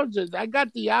N' Roses, I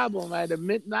got the album at a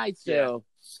midnight sale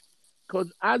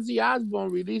because Ozzy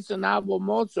Osbourne released an album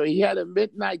also. He had a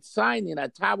midnight signing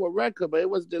at Tower Records, but it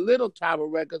was the little Tower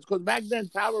Records because back then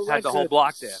Tower Records had the whole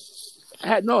block there.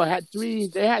 Had three.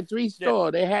 They had three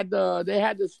stores. They had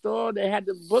the store. They had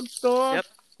the bookstore. Yep.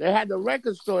 They had the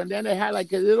record store, and then they had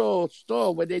like a little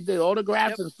store where they did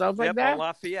autographs and stuff like that. On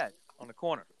Lafayette on the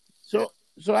corner. So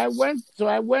I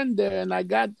went there and I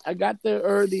got there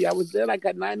early. I was there like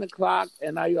at 9:00,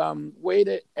 and I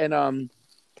waited, and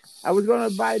I was gonna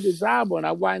buy this album, and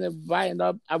I wound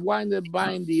up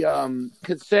buying the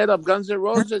cassette of Guns N'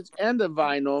 Roses and the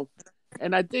vinyl.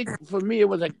 And I think for me it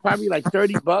was like probably like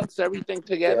 $30 everything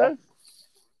together. Yeah.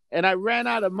 And I ran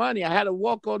out of money. I had to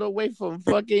walk all the way from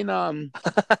fucking from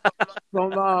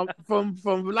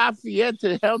Lafayette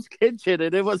to Hell's Kitchen,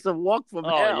 and it was a walk from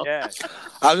hell. Yeah.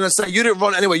 I was gonna say you didn't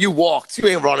run anyway. You walked. You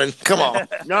ain't running. Come on.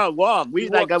 No, walk. We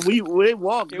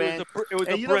walked, man. It was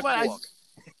a brisk walk.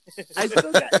 I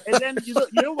still got, and then you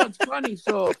know what's funny?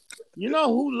 So you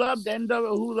know who loved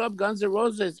Guns N'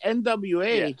 Roses?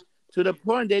 NWA. Yeah. To the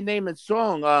point they named a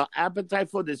song "Appetite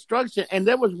for Destruction," and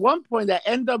there was one point that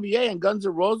NWA and Guns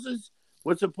N' Roses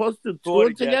were supposed to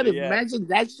tour together. Yeah. Imagine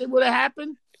that shit would have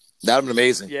happened. That would have been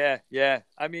amazing. Yeah.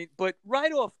 I mean, but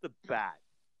right off the bat,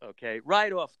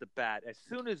 as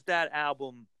soon as that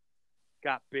album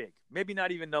got big, maybe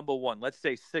not even number one, let's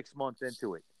say 6 months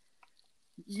into it,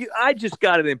 I just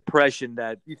got an impression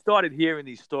that you started hearing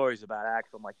these stories about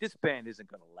Axl. I'm like, this band isn't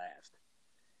going to last.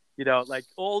 You know, like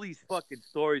all these fucking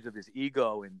stories of his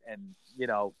ego and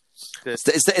It's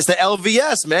the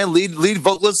LVS, man. Lead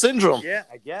vocalist syndrome. Yeah,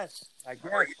 I guess.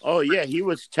 Oh yeah, he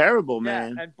was terrible, Yeah,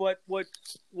 man. and but what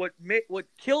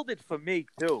killed it for me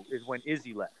too is when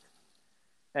Izzy left,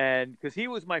 and because he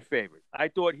was my favorite. I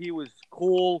thought he was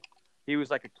cool. He was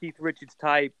like a Keith Richards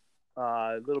type,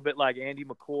 a little bit like Andy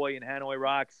McCoy in Hanoi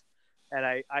Rocks, and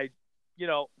I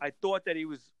thought that he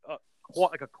was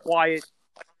like a quiet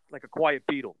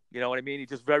Beatle. You know what I mean? He's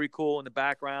just very cool in the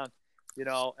background,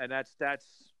 and that's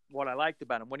what I liked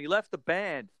about him. When he left the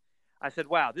band, I said,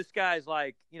 wow, this guy's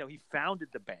like, he founded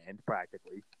the band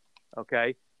practically,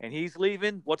 okay? And he's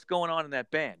leaving. What's going on in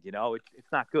that band?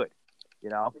 It's not good, You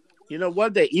know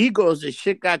what? The egos, the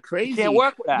shit got crazy. He can't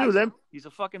work with that. Dude, he's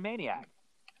a fucking maniac.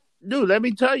 Dude, let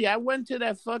me tell you, I went to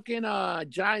that fucking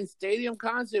Giant Stadium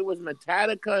concert. It was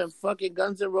Metallica and fucking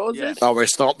Guns N' Roses. Yeah. Oh, where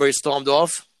he stormed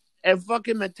off? And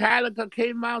fucking Metallica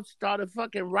came out, started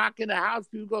fucking rocking the house.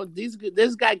 People go,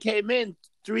 this guy came in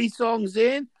 3 songs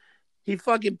in. He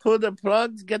fucking pulled the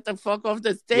plugs, get the fuck off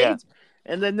the stage. Yeah.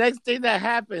 And the next thing that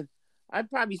happened, I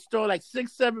probably stole like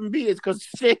 6-7 beers because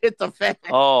shit hit the fan.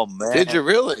 Oh, man. Did you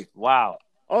really? Wow.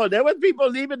 Oh, there was people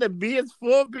leaving the beers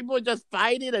full. People were just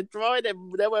fighting and throwing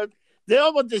them. They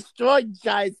almost destroyed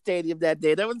Giant Stadium that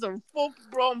day. There was a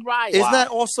full-blown riot. Isn't that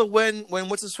also when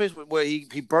what's his face, where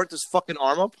he burnt his fucking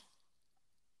arm up?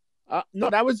 No,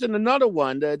 that was in another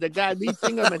one. The guy, lead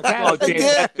singer, Oh, Metallica. James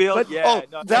Yeah. Hetfield? But- Yeah.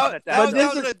 That was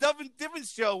this in a different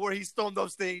show where he stormed off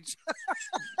stage.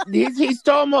 He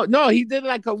stormed off. No, he did it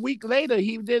like a week later.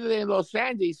 He did it in Los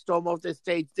Angeles. He stormed off the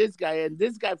stage. This guy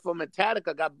from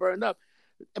Metallica got burned up.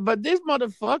 But this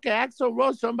motherfucker, Axl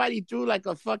Rose, somebody threw like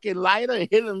a fucking lighter and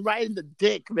hit him right in the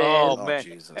dick, man. Oh, Oh, man.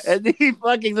 Jesus. And he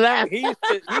fucking laughed. He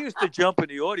used to jump in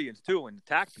the audience, too, and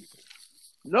attack people.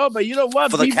 No, but you know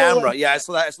what? For the People- camera. Yeah, I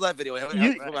saw that video.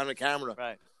 You- On the camera.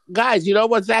 Right. Guys, you know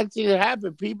what's actually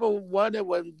happened? People wanted,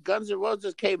 when Guns N'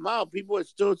 Roses came out, people were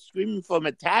still screaming for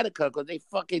Metallica because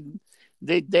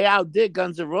they outdid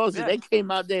Guns N' Roses. Yeah. They came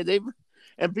out there,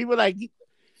 and people like,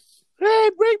 hey,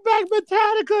 bring back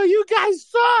Metallica, you guys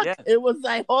suck. Yeah. It was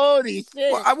like, holy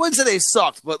shit. Well, I wouldn't say they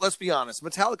sucked, but let's be honest.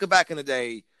 Metallica back in the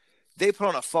day, they put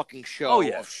on a fucking show Oh,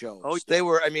 yeah. of shows. Oh, yeah. They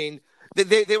were, I mean,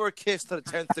 they were Kiss to the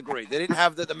 10th degree. They didn't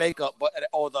have the makeup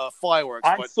or the fireworks,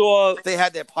 but they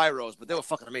had their pyros, but they were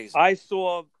fucking amazing. I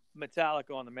saw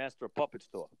Metallica on the Master of Puppets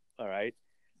tour, all right?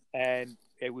 And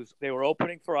they were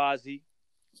opening for Ozzy,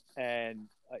 and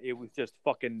it was just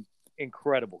fucking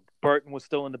incredible. Burton was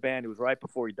still in the band. It was right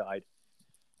before he died.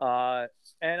 And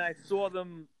I saw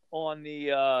them on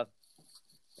the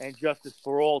And Justice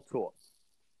for All tour.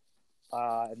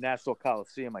 Nassau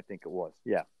Coliseum, I think it was.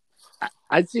 Yeah.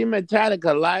 I seen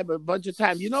Metallica live a bunch of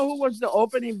times. You know who was the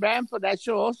opening band for that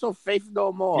show? Also, Faith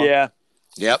No More. Yeah.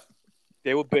 Yep.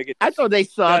 They were big. I thought they No,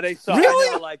 sucked. they suck. Really?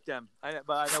 I never liked them. But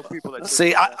I know people that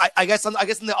See, I guess I'm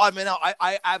the odd man out.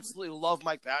 I absolutely love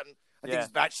Mike Patton. I think Yeah. he's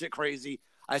batshit crazy.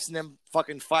 I've seen them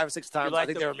fucking 5 or 6 times. like I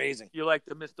think them? they're amazing. You like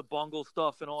the Mr. Bungle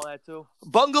stuff and all that too?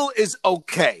 Bungle is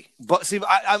okay, but see,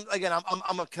 I'm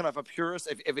a kind of a purist.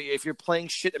 If you're playing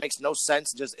shit that makes no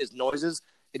sense, just is noises,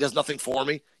 it does nothing for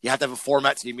me. You have to have a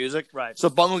format to your music, Right. So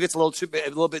Bungle gets a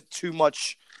little bit too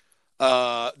much. They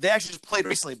actually just played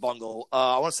recently, Bungle.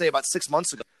 I want to say about 6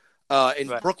 months ago in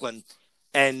Right. Brooklyn,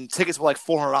 and tickets were like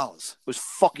 $400. It was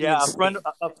fucking Yeah, insane.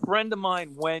 a friend of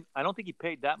mine went. I don't think he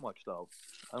paid that much though.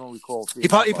 I don't recall. He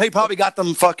probably got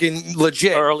them fucking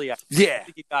legit. early. I Yeah.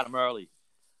 think he got him early.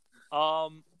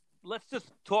 Let's just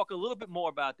talk a little bit more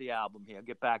about the album here. I'll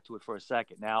get back to it for a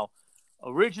second. Now,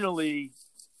 originally,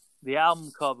 the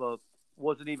album cover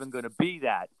wasn't even going to be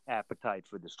that Appetite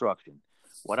for Destruction.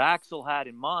 What Axl had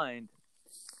in mind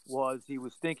was he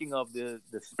was thinking of the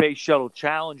Space Shuttle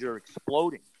Challenger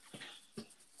exploding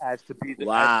as to be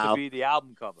the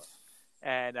album cover.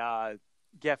 And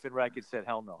Geffen Records said,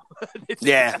 hell no.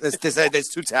 Yeah, that's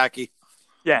too tacky.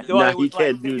 Yeah, No, it was he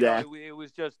can't do that. It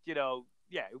was just, it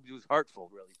was hurtful,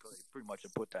 really, pretty much to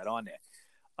put that on there.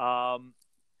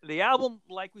 The album,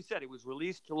 like we said, it was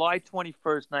released July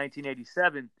 21st,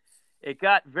 1987. It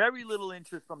got very little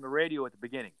interest from the radio at the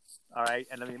beginning, all right?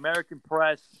 And the American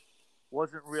press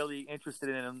wasn't really interested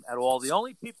in them at all. The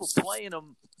only people playing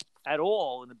them at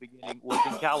all in the beginning was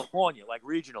in California, like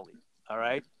regionally, all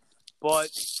right? But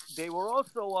they were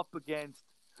also up against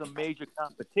some major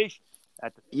competition.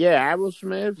 Yeah,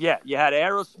 Aerosmith. Yeah, you had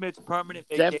Aerosmith's Permanent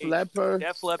Def Vacation, Leppard.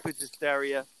 Def Leppard's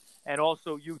Hysteria, and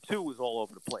also U2 was all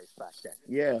over the place back then.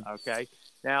 Yeah. Okay.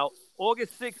 Now,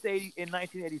 August 6th, in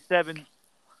 1987,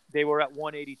 they were at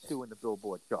 182 in the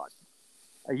Billboard chart.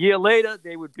 A year later,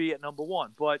 they would be at number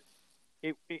 1. But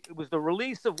it was the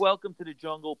release of Welcome to the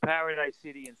Jungle, Paradise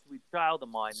City, and Sweet Child of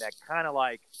Mine that kind of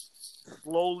like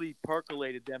slowly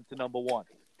percolated them to number one.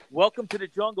 Welcome to the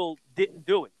Jungle didn't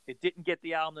do it. It didn't get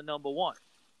the album to number one.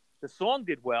 The song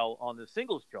did well on the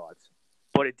singles charts,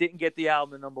 but it didn't get the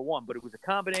album to number one. But it was a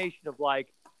combination of like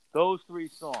those three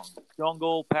songs,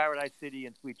 Jungle, Paradise City,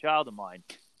 and Sweet Child of Mine,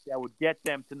 that would get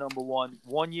them to number one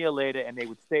 1 year later, and they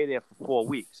would stay there for 4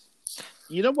 weeks.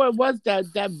 You know what was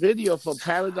that video for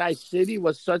Paradise City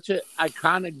was such an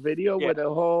iconic video with the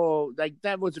whole, like,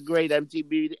 that was a great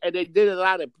MTV, and they did a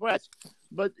lot of press.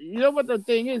 But you know what the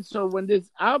thing is? So when this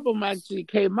album actually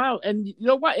came out, and you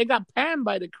know what? It got panned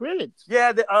by the critics.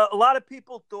 Yeah, a lot of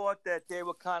people thought that they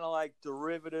were kind of like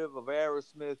derivative of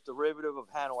Aerosmith, derivative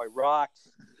of Hanoi Rocks,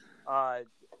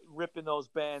 ripping those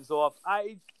bands off.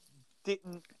 I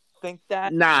didn't think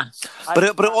that. Nah. But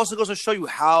it also goes to show you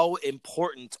how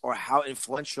important or how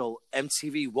influential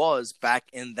MTV was back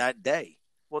in that day.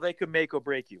 Well, they could make or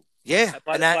break you. Yeah,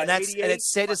 and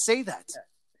it's sad to say that.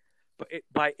 But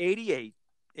by 88,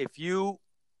 if you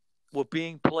were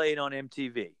being played on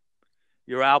MTV,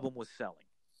 your album was selling.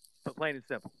 But plain and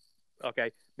simple.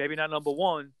 Okay, maybe not number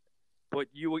one, but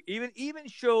you were even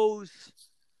shows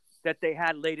that they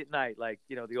had late at night, like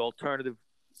the alternative.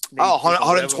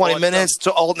 120 minutes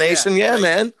to Alt Nation, yeah,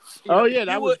 man.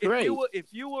 That was great. If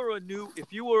you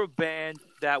were a band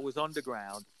that was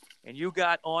underground and you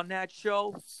got on that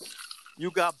show,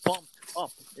 you got bumped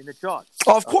up in the charts.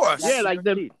 Oh, of course, like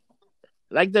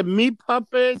the Meat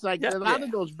Puppets, a lot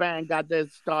of those bands got their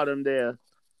stardom there.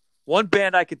 One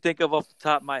band I could think of off the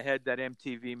top of my head that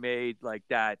MTV made like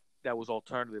that was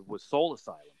alternative was Soul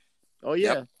Asylum. Oh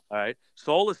yeah, all right,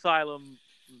 Soul Asylum.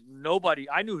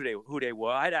 I knew who they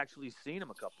were. I'd actually seen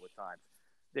them a couple of times.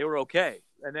 They were okay.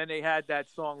 And then they had that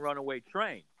song Runaway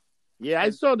Train. Yeah,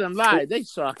 I saw them live. They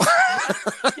suck.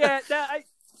 Yeah,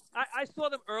 I saw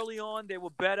them early on. They were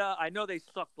better. I know they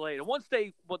sucked later.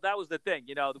 That was the thing.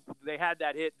 They had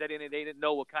that hit that they didn't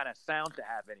know what kind of sound to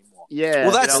have anymore. Yeah.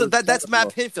 Well, that's Matt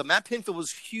Pinfield. Matt Pinfield was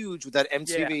huge with that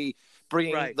MTV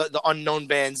bringing the unknown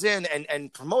bands in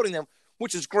and promoting them,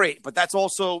 which is great, but that's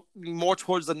also more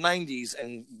towards the 90s,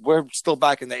 and we're still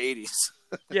back in the 80s.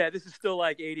 Yeah, this is still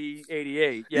like 80,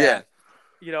 88. Yeah.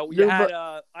 You had,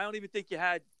 I don't even think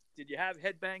did you have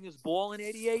Headbangers Ball in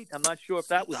 88? I'm not sure if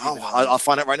that was. Oh, I'll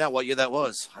find out right now what year that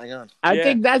was. Hang on. I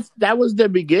think that was the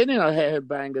beginning of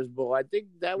Headbangers Ball. I think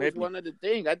that was one of the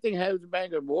things. I think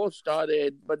Headbangers Ball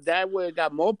started, but that way it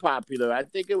got more popular. I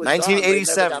think it was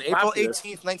 1987. April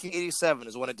 18th, 1987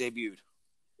 is when it debuted.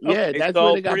 Yeah, that's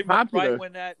when it got popular.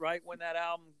 Right when that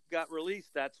album got released,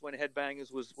 that's when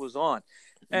Headbangers was on.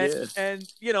 And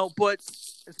but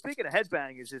speaking of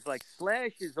Headbangers, it's like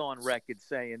Slash is on record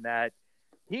saying that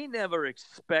he never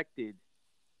expected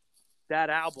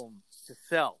that album to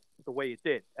sell the way it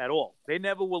did at all. They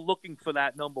never were looking for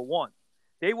that number one.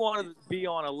 They wanted to be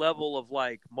on a level of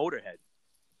like Motorhead.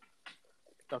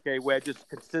 Okay, where just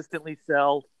consistently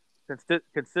sell,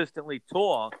 consistently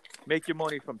tour, make your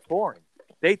money from touring.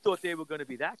 They thought they were going to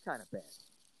be that kind of band.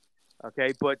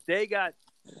 Okay, but they got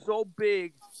so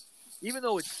big, even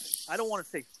though I don't want to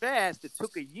say fast, it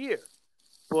took a year.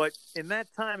 But in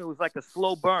that time, it was like a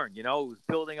slow burn, It was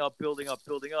building up, building up,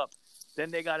 building up.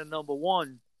 Then they got a number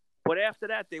one. But after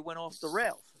that, they went off the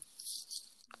rails.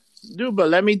 Dude, but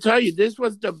let me tell you, this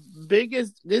is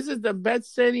the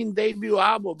best-selling debut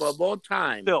album of all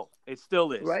time. It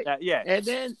still is. Right? Yeah. And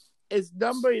then it's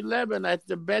number 11 as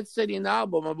the best-selling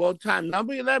album of all time.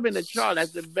 Number 11 in the chart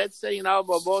as the best-selling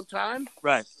album of all time.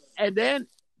 Right. And then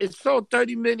it sold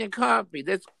 30 million copies.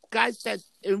 There's guys that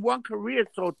in one career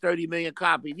sold 30 million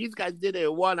copies. These guys did it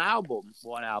in one album.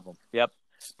 Yep.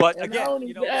 But and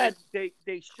again, they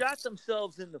shot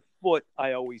themselves in the foot,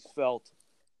 I always felt,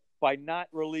 by not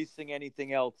releasing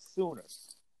anything else sooner.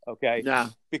 Okay? Nah,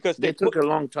 because they took a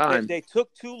long time. They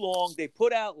took too long. They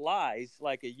put out Lies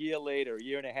like a year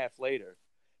and a half later.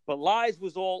 But Lies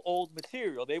was all old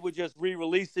material. They were just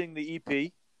re-releasing the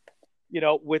EP,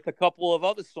 with a couple of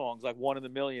other songs like One in a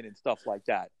Million and stuff like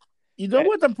that. You know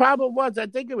what the problem was? I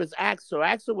think it was Axl.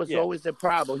 Axl was always the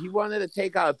problem. He wanted to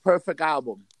take out a perfect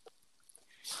album.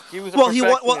 I don't think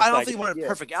he wanted a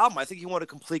perfect album. I think he wanted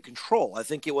complete control. I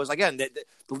think it was, again, the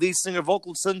lead singer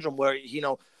vocal syndrome where,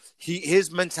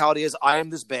 his mentality is, I am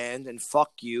this band and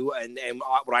fuck you and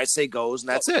what I say goes and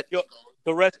that's it.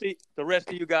 The rest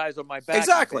of you guys are my back.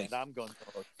 Exactly. Band. I'm going to.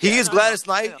 He is Gladys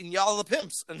Knight and y'all are the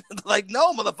pimps. And like,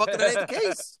 no, motherfucker, that ain't the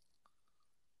case.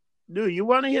 Dude, you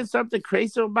want to hear something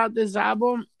crazy about this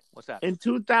album? What's that? In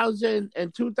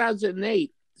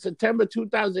 2008, September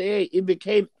 2008, it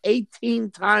became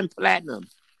 18-time platinum.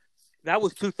 That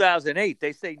was 2008.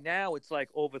 They say now it's like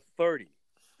over 30.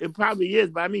 It probably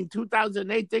is, but I mean,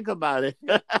 2008. Think about it.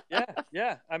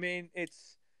 Yeah. I mean,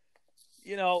 it's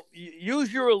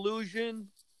Use Your Illusion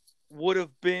would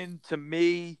have been to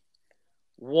me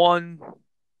one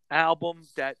album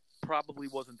that probably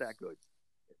wasn't that good,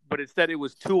 but instead it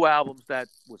was two albums that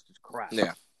was just crap.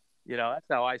 Yeah, that's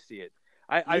how I see it.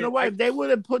 You know what? If they would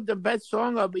have put the best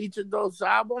song of each of those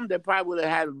albums, they probably would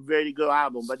have had a very good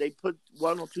album. But they put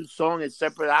one or two songs in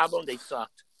separate albums. They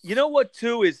sucked. You know what?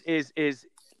 Too is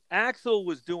Axl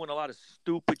was doing a lot of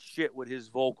stupid shit with his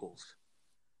vocals.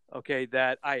 Okay,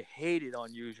 that I hated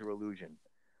on Use Your Illusion.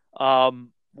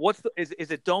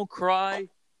 Is it Don't Cry?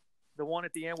 The one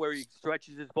at the end where he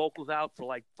stretches his vocals out for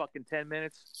like fucking 10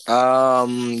 minutes?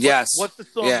 Yes. What's the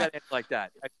song that ends like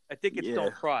that? I think it's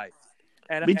Don't Cry.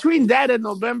 And between that and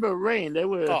November Rain, they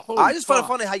were. I just found it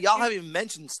funny how y'all haven't even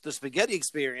mentioned the spaghetti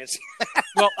experience.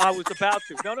 Well, I was about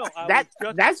to. No.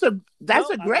 That's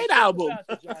a great album.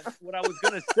 What I was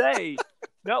going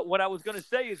to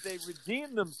say is they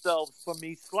redeemed themselves from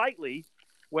me slightly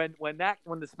when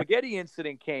the spaghetti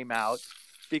incident came out,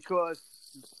 because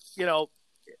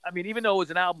I mean, even though it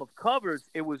was an album of covers,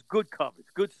 it was good covers,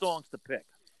 good songs to pick.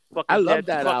 I love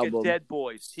that album. Dead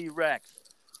Boys, T-Rex,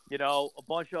 a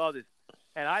bunch of others.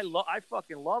 And I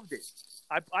fucking loved it.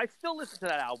 I still listen to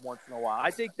that album once in a while.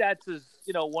 I think that's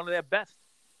one of their best.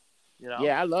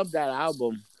 Yeah, I love that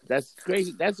album. That's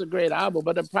crazy. That's a great album.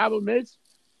 But the problem is,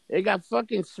 they got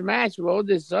fucking smashed with all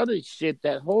this other shit.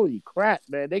 That holy crap,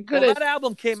 man. They could have. That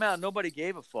album came out, nobody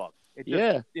gave a fuck. It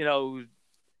just,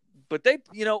 But they,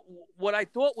 what I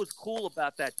thought was cool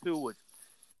about that too was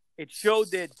it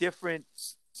showed their different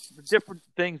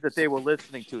things that they were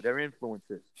listening to, their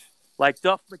influences. Like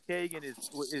Duff McKagan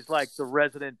is like the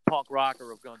resident punk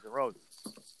rocker of Guns N' Roses.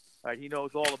 Right? He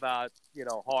knows all about,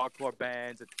 hardcore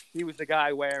bands. He was the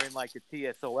guy wearing like the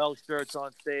TSOL shirts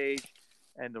on stage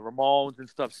and the Ramones and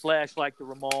stuff. Slash like the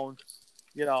Ramones,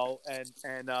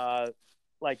 and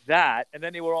like that. And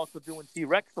then they were also doing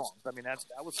T-Rex songs. I mean, that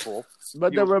was cool.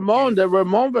 But the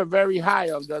Ramones were very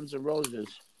high on Guns N' Roses.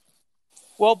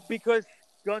 Well, because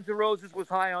Guns N' Roses was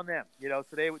high on them, so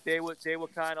they were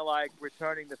kind of like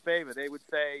returning the favor. They would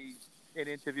say in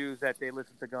interviews that they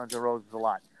listened to Guns N' Roses a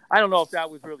lot. I don't know if that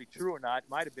was really true or not. It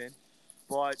might have been.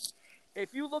 But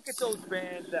if you look at those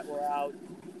bands that were out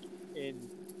in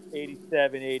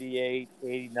 87, 88,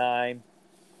 89,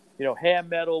 hair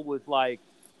metal was like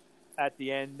at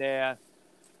the end there.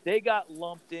 They got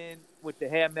lumped in with the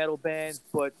hair metal bands,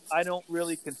 but I don't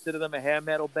really consider them a hair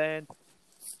metal band.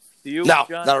 Do you, No,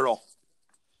 John? not at all.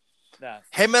 Nah.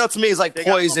 Hair metal to me is like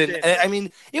Poison. And, I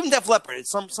mean, even Def Leppard,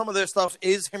 some of their stuff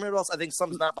is hair metal. I think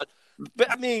some's not, but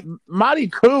I mean, Motley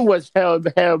Crue was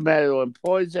hair metal, and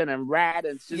Poison and Rat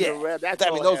and Cinderella. That's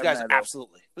those guys are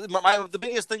absolutely. The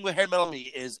biggest thing with hair metal to me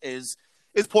is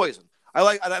Poison.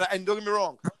 And don't get me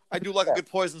wrong, I do like a good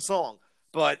Poison song,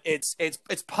 but it's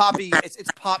poppy,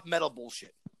 it's pop metal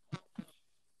bullshit.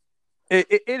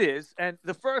 It is, and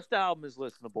the first album is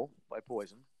listenable by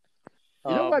Poison.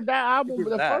 You know what? That album,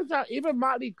 first album, even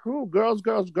Motley Crue, Girls,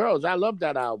 Girls, Girls. I love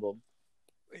that album.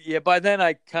 Yeah, by then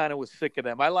I kind of was sick of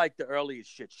them. I liked the earliest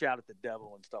shit, Shout at the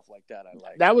Devil and stuff like that.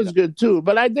 That was good too.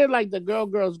 But I did like the Girl,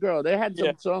 Girls, Girl. They had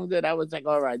some songs that I was like,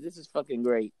 all right, this is fucking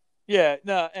great. Yeah,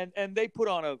 no, and they put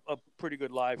on a pretty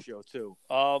good live show too.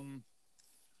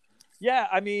 Yeah,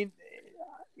 I mean,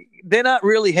 they're not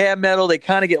really hair metal. They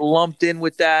kind of get lumped in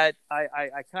with that.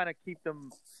 I kind of keep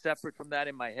them separate from that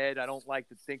in my head. I don't like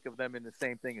to think of them in the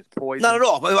same thing as Poison. Not at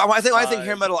all. But I think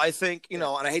hair metal. I think and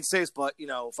I hate to say this, but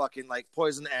fucking like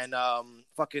Poison and Van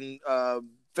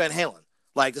Halen,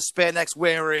 like the spandex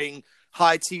wearing,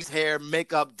 high teeth hair,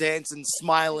 makeup, dancing,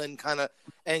 smiling, kind of.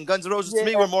 And Guns N' Roses to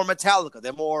me were more Metallica.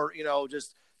 They're more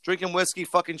just drinking whiskey,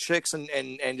 fucking chicks, and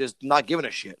just not giving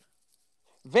a shit.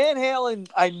 Van Halen,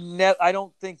 I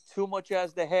don't think too much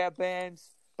as the hair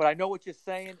bands, but I know what you're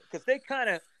saying because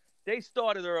they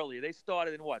started earlier. They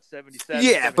started in what, 77?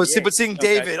 Yeah, but seeing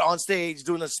David on stage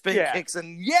doing the spin kicks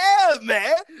and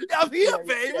man, I'm here,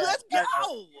 baby, let's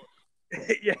go.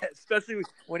 Yeah, especially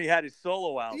when he had his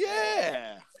solo album.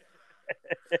 Yeah.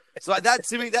 So that's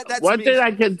to me that's one thing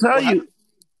I can tell you.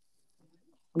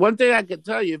 One thing I can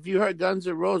tell you, if you heard Guns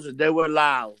N' Roses, they were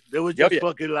loud. They were just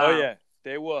fucking loud. Oh yeah,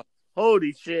 they were.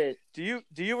 Holy shit! Do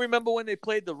you remember when they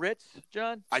played the Ritz,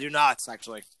 John? I do not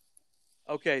actually.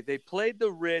 Okay, they played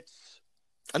the Ritz.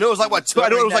 I know it was like what 2. I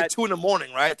know it was like 2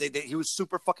 a.m, right? He was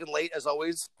super fucking late as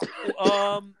always.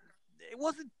 It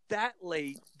wasn't that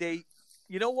late.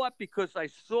 You know what? Because I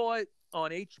saw it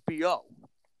on HBO,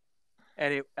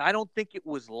 and I don't think it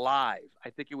was live. I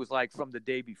think it was like from the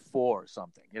day before or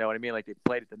something. You know what I mean? Like they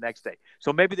played it the next day.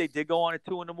 So maybe they did go on at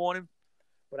 2 a.m.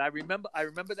 But I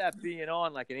remember that being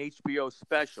on like an HBO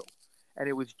special, and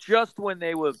it was just when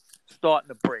they were starting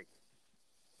to break.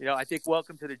 You know, I think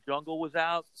Welcome to the Jungle was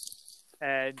out,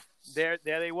 and there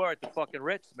they were at the fucking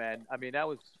Ritz, man. I mean, that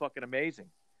was fucking amazing.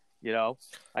 You know,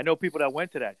 I know people that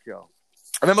went to that show.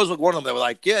 I remember it was one of them that were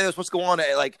like, yeah, that's what's going on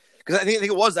at like, because I think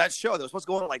it was that show that was supposed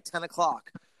to go on at like 10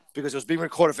 o'clock because it was being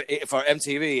recorded for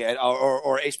MTV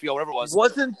or HBO, whatever it was.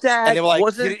 Wasn't that? And they were like,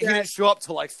 he didn't show up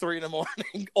till like 3 a.m,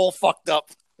 all fucked up.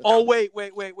 Oh, wait.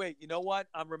 You know what?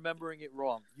 I'm remembering it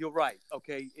wrong. You're right.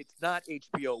 Okay, it's not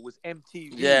HBO. It was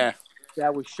MTV. Yeah.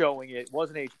 That was showing it. It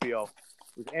wasn't HBO.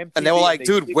 It was MTV. And they were like,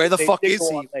 dude, where the fuck is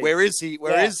he? Where is he?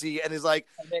 Where is he? And he's like,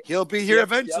 he'll be here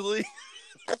eventually.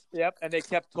 Yep. And they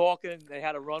kept talking. They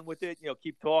had to run with it. You know,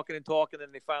 keep talking and talking.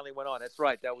 And they finally went on. That's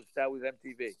right. That was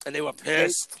MTV. And they were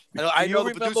pissed. I know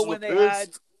the producers were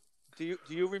pissed. Do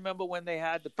you remember when they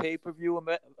had the pay-per-view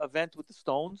event with the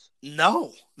Stones?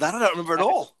 No, that I don't remember at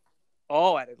all.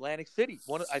 Oh, at Atlantic City.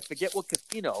 I forget what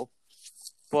casino,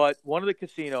 but one of the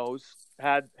casinos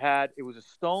had it was a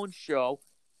Stone show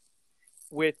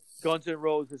with Guns N'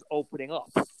 Roses opening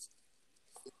up.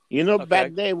 You know,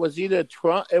 back then it was either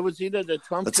Trump. It was either the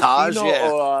Trump the Taj,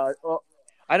 casino or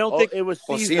I don't think it was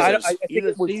Caesars. I think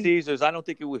it was Caesars. I don't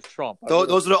think it was Trump.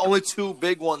 Those are the only two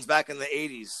big ones back in the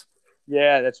 80s.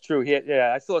 Yeah, that's true.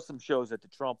 I saw some shows at the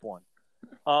Trump one.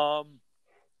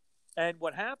 And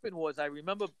what happened was I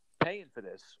remember paying for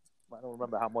this. I don't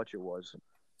remember how much it was.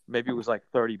 Maybe it was like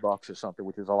 $30 or something,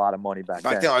 which is a lot of money back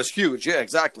then. Back then it was huge. Yeah,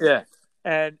 exactly. Yeah.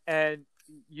 And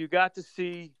you got to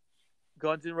see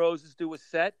Guns N' Roses do a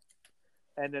set,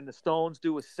 and then the Stones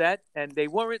do a set, and they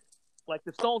weren't like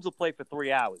the Stones will play for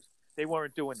 3 hours. They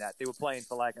weren't doing that. They were playing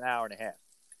for like an hour and a half.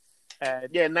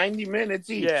 And 90 minutes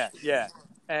each. Yeah.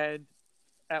 And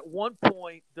at one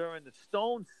point during the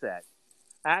Stone set,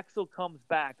 Axl comes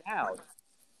back out,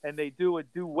 and they do a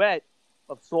duet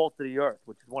of "Salt of the Earth,"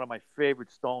 which is one of my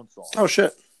favorite Stone songs. Oh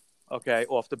shit! Okay,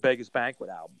 off the Beggars Banquet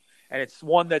album, and it's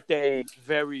one that they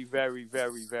very, very,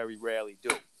 very, very rarely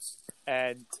do.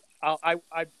 And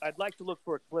I'd like to look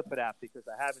for a clip of that because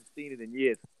I haven't seen it in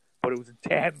years. But it was a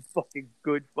damn fucking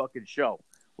good fucking show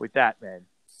with that, man.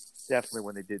 Definitely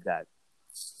when they did that.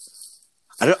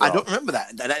 I don't remember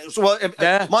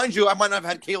that. Mind you, I might not have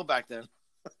had cable back then.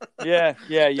 Yeah.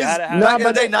 You had to have.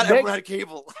 Not everyone had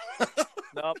cable.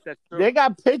 No, that's true. They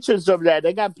got pictures of that.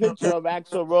 They got pictures of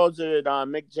Axl Rose and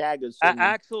Mick Jagger singing.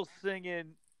 Axl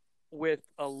singing with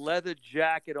a leather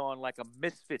jacket on, like a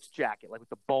Misfits jacket, like with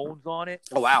the bones on it.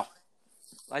 Oh wow!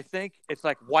 I think it's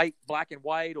like white, black and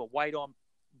white, or white on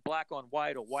black on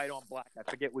white, or white on black. I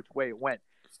forget which way it went,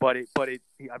 but I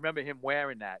remember him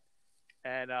wearing that.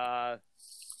 And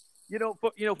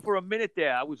for a minute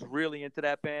there, I was really into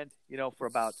that band. For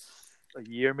about a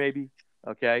year maybe.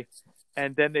 Okay.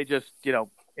 And then they just,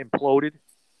 imploded.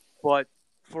 But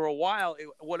for a while,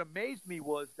 what amazed me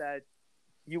was that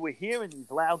you were hearing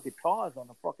these loud guitars on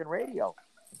the fucking radio.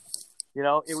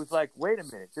 It was like, wait a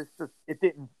minute, it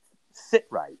didn't sit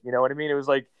right. You know what I mean? It was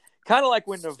like kind of like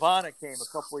when Nirvana came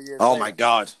a couple of years. Oh later. My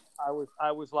God! I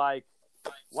was like,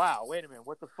 wow, wait a minute,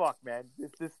 what the fuck, man?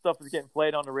 This stuff is getting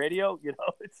played on the radio.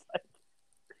 It's like.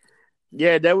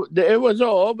 Yeah, it was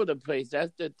all over the place.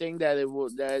 That's the thing that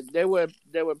they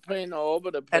were playing all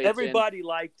over the place, and everybody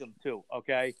liked them too.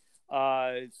 Okay,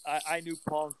 I knew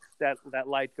punks that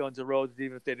liked Guns N' Roses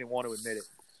even if they didn't want to admit it.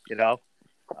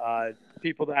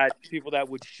 People that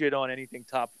would shit on anything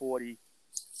top 40.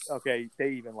 Okay,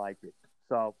 they even liked it.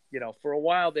 So for a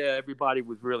while there, everybody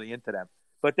was really into them,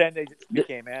 but then they just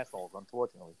became assholes,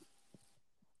 unfortunately.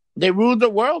 They ruled the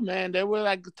world, man. They were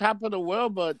like the top of the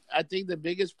world, but I think the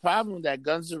biggest problem that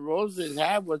Guns N' Roses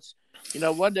had was,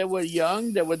 they were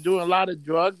young, they were doing a lot of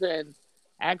drugs, and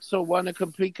Axl wanted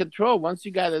complete control. Once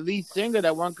you got a lead singer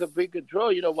that wants complete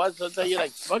control, sometimes you're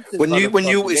like, fuck this. Here's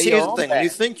the thing: when you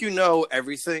think you know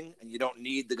everything and you don't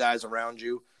need the guys around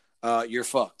you, you're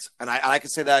fucked. And I can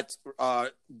say that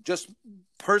just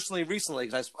personally recently,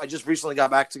 because I just recently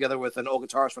got back together with an old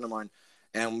guitarist friend of mine,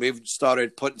 and we've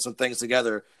started putting some things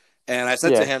together. And I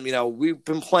said to him, we've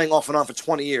been playing off and on for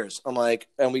 20 years. I'm like,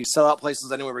 and we sell out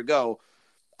places anywhere we go.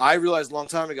 I realized a long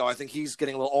time ago, I think he's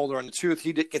getting a little older on the tooth.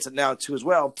 He gets it now too as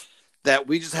well, that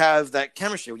we just have that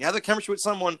chemistry. When you have that chemistry with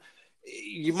someone,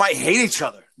 you might hate each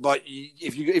other, but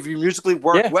if you musically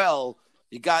work well,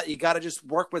 you got to just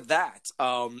work with that.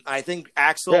 I think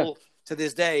Axl to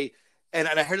this day, and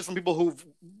I heard it from people who've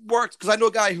worked, because I know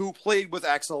a guy who played with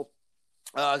Axl.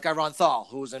 This guy Ron Thal,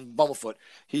 who was in Bumblefoot,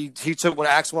 he took when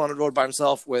Axl went on the road by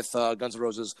himself with Guns N'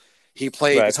 Roses. He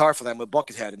played guitar for them with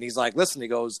Buckethead, and he's like, listen, he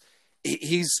goes,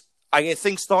 he's I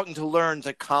think starting to learn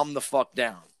to calm the fuck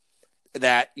down.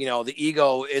 That, you know, the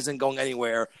ego isn't going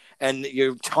anywhere, and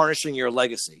you're tarnishing your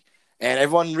legacy. And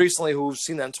everyone recently who's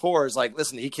seen that on tour is like,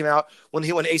 listen, he came out when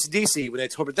AC/DC, when they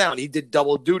toured it down, he did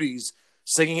double duties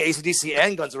singing AC/DC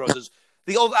and Guns N' Roses.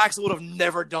 The old Axl would have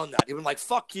never done that. He'd been like,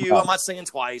 fuck you, I'm not singing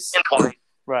twice.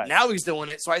 Right. Now he's doing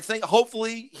it. So I think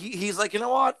hopefully he's like, you know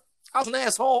what? I was an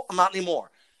asshole. I'm not anymore.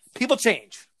 People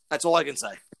change. That's all I can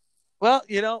say. Well,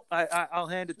 you know, I'll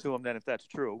hand it to him then if that's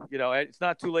true. You know, it's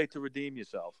not too late to redeem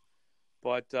yourself.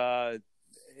 But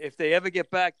if they ever get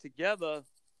back together,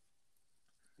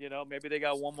 you know, maybe they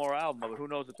got one more album. But who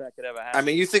knows if that could ever happen? I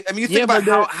mean, you think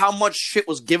about how much shit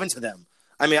was given to them.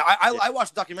 I mean, I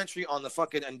watched a documentary on the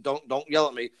fucking, and don't yell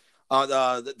at me,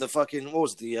 the fucking, what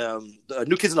was the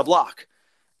New Kids on the Block.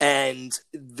 And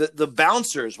the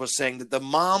bouncers were saying that the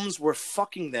moms were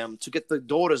fucking them to get the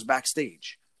daughters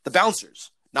backstage. The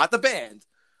bouncers, not the band.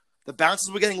 The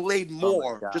bouncers were getting laid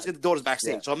more just to get the daughters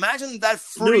backstage. Yeah. So imagine that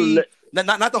free,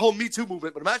 not the whole Me Too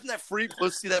movement, but imagine that free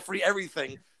pussy, that free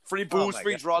everything, free booze,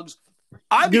 free drugs.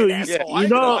 I'd be an asshole. I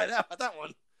know that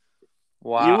one.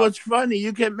 Wow. You know what's funny?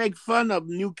 You can make fun of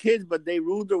New Kids, but they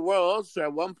ruled the world also.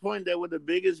 At one point, they were the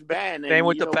biggest band. Same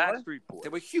with the Backstreet Boys. They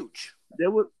were huge. They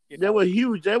were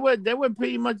huge. They were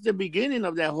pretty much the beginning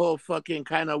of that whole fucking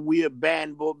kind of weird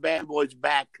band boys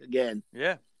back again.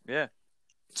 Yeah, yeah.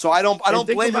 So I don't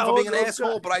blame him for being an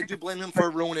asshole, but I do blame him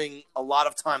for ruining a lot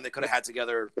of time they could have had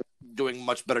together doing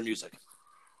much better music.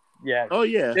 Yeah. Oh,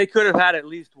 yeah. They could have had at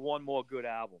least one more good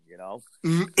album, you know?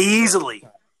 Easily.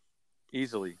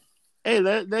 Hey,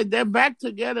 they're back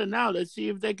together now. Let's see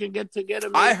if they can get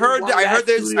together. I heard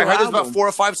there's about 4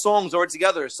 or 5 songs already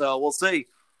together, so we'll see.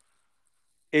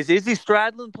 Is Izzy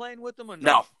Stradlin playing with them or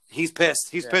no? No, he's pissed.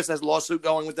 He's pissed. There's a lawsuit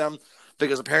going with them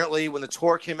because apparently when the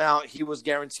tour came out, he was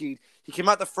guaranteed. He came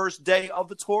out the first day of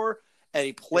the tour, and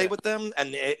he played with them.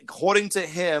 And according to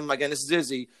him, again, this is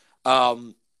Izzy,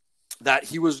 that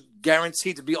he was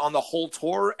guaranteed to be on the whole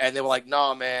tour. And they were like,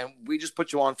 no, man, we just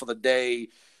put you on for the day,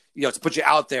 you know, to put you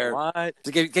out there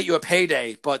to get you a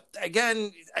payday. But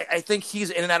again, I think he's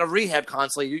in and out of rehab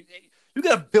constantly. You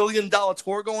got $1 billion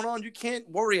tour going on. You can't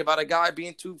worry about a guy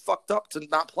being too fucked up to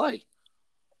not play.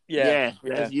 Yeah.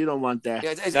 You don't want that.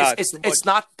 Yeah, it's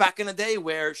not back in the day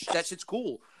where that shit's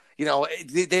cool. You know,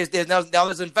 there's now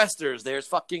there's investors. There's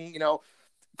fucking, you know,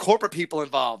 corporate people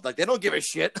involved. Like, they don't give a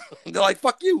shit. They're like,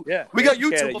 fuck you. Yeah, we got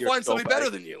YouTube. We'll find somebody better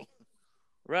than you.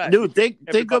 Right. Dude,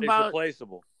 think about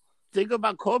replaceable. Think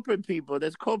about corporate people.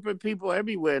 There's corporate people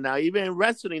everywhere now. Even in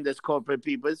wrestling, there's corporate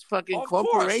people. It's fucking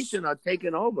corporations are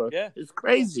taking over. Yeah. It's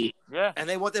crazy. Yeah. And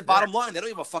they want their bottom line. They don't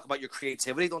give a fuck about your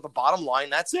creativity. They want the bottom line.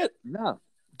 That's it. No.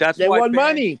 They want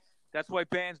money. That's why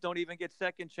bands don't even get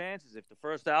second chances. If the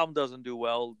first album doesn't do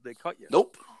well, they cut you.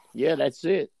 Nope. Yeah, that's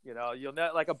it. You know, you'll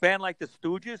not, like a band like the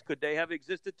Stooges, could they have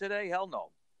existed today? Hell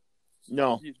no.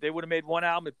 No. They would have made one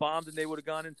album, it bombed, and they would have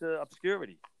gone into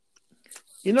obscurity.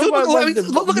 You know,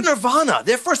 look at Nirvana.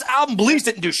 Their first album, Bleach,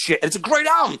 didn't do shit. It's a great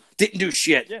album. Didn't do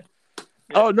shit. Yeah.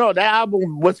 Oh no, that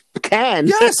album was canned.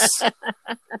 Yes.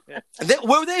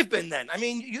 Where they've been then? I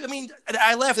mean,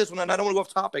 I laugh at this one, and I don't want to go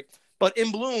off topic, but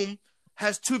In Bloom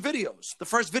has 2 videos. The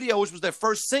first video, which was their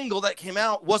first single that came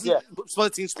out, wasn't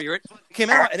Smells Teen Spirit. It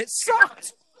came out and it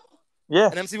sucked.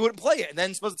 Yeah. And MTV wouldn't play it. And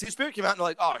then Smells Teen Spirit came out and they're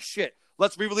like, oh shit,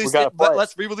 let's re-release it.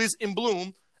 Let's re-release In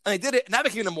Bloom. And they did it, and that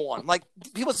became number 1. Like,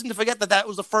 people seem to forget that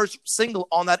was the first single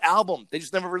on that album. They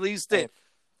just never released it.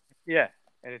 Yeah.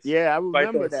 I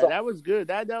remember that. That was good.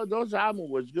 Those albums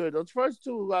was good. Those first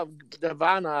 2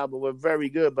 Nirvana albums were very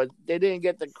good, but they didn't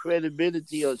get the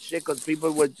credibility or shit because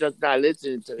people were just not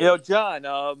listening to it. You know, John,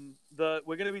 we're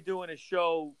going to be doing a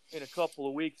show in a couple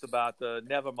of weeks about the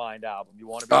Nevermind album. You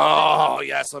want to be? Oh,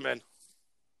 yes, I'm in.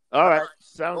 All right.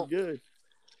 Sounds good.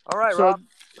 All right, Rob.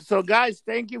 So, guys,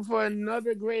 thank you for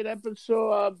another great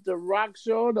episode of The Rock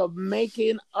Show, of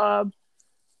Making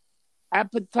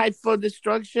Appetite for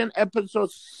Destruction,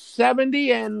 episode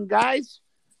 70. And, guys,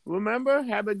 remember,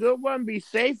 have a good one. Be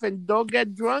safe and don't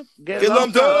get drunk. Get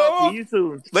lumped up. See you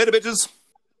soon. Later, bitches.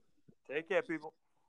 Take care, people.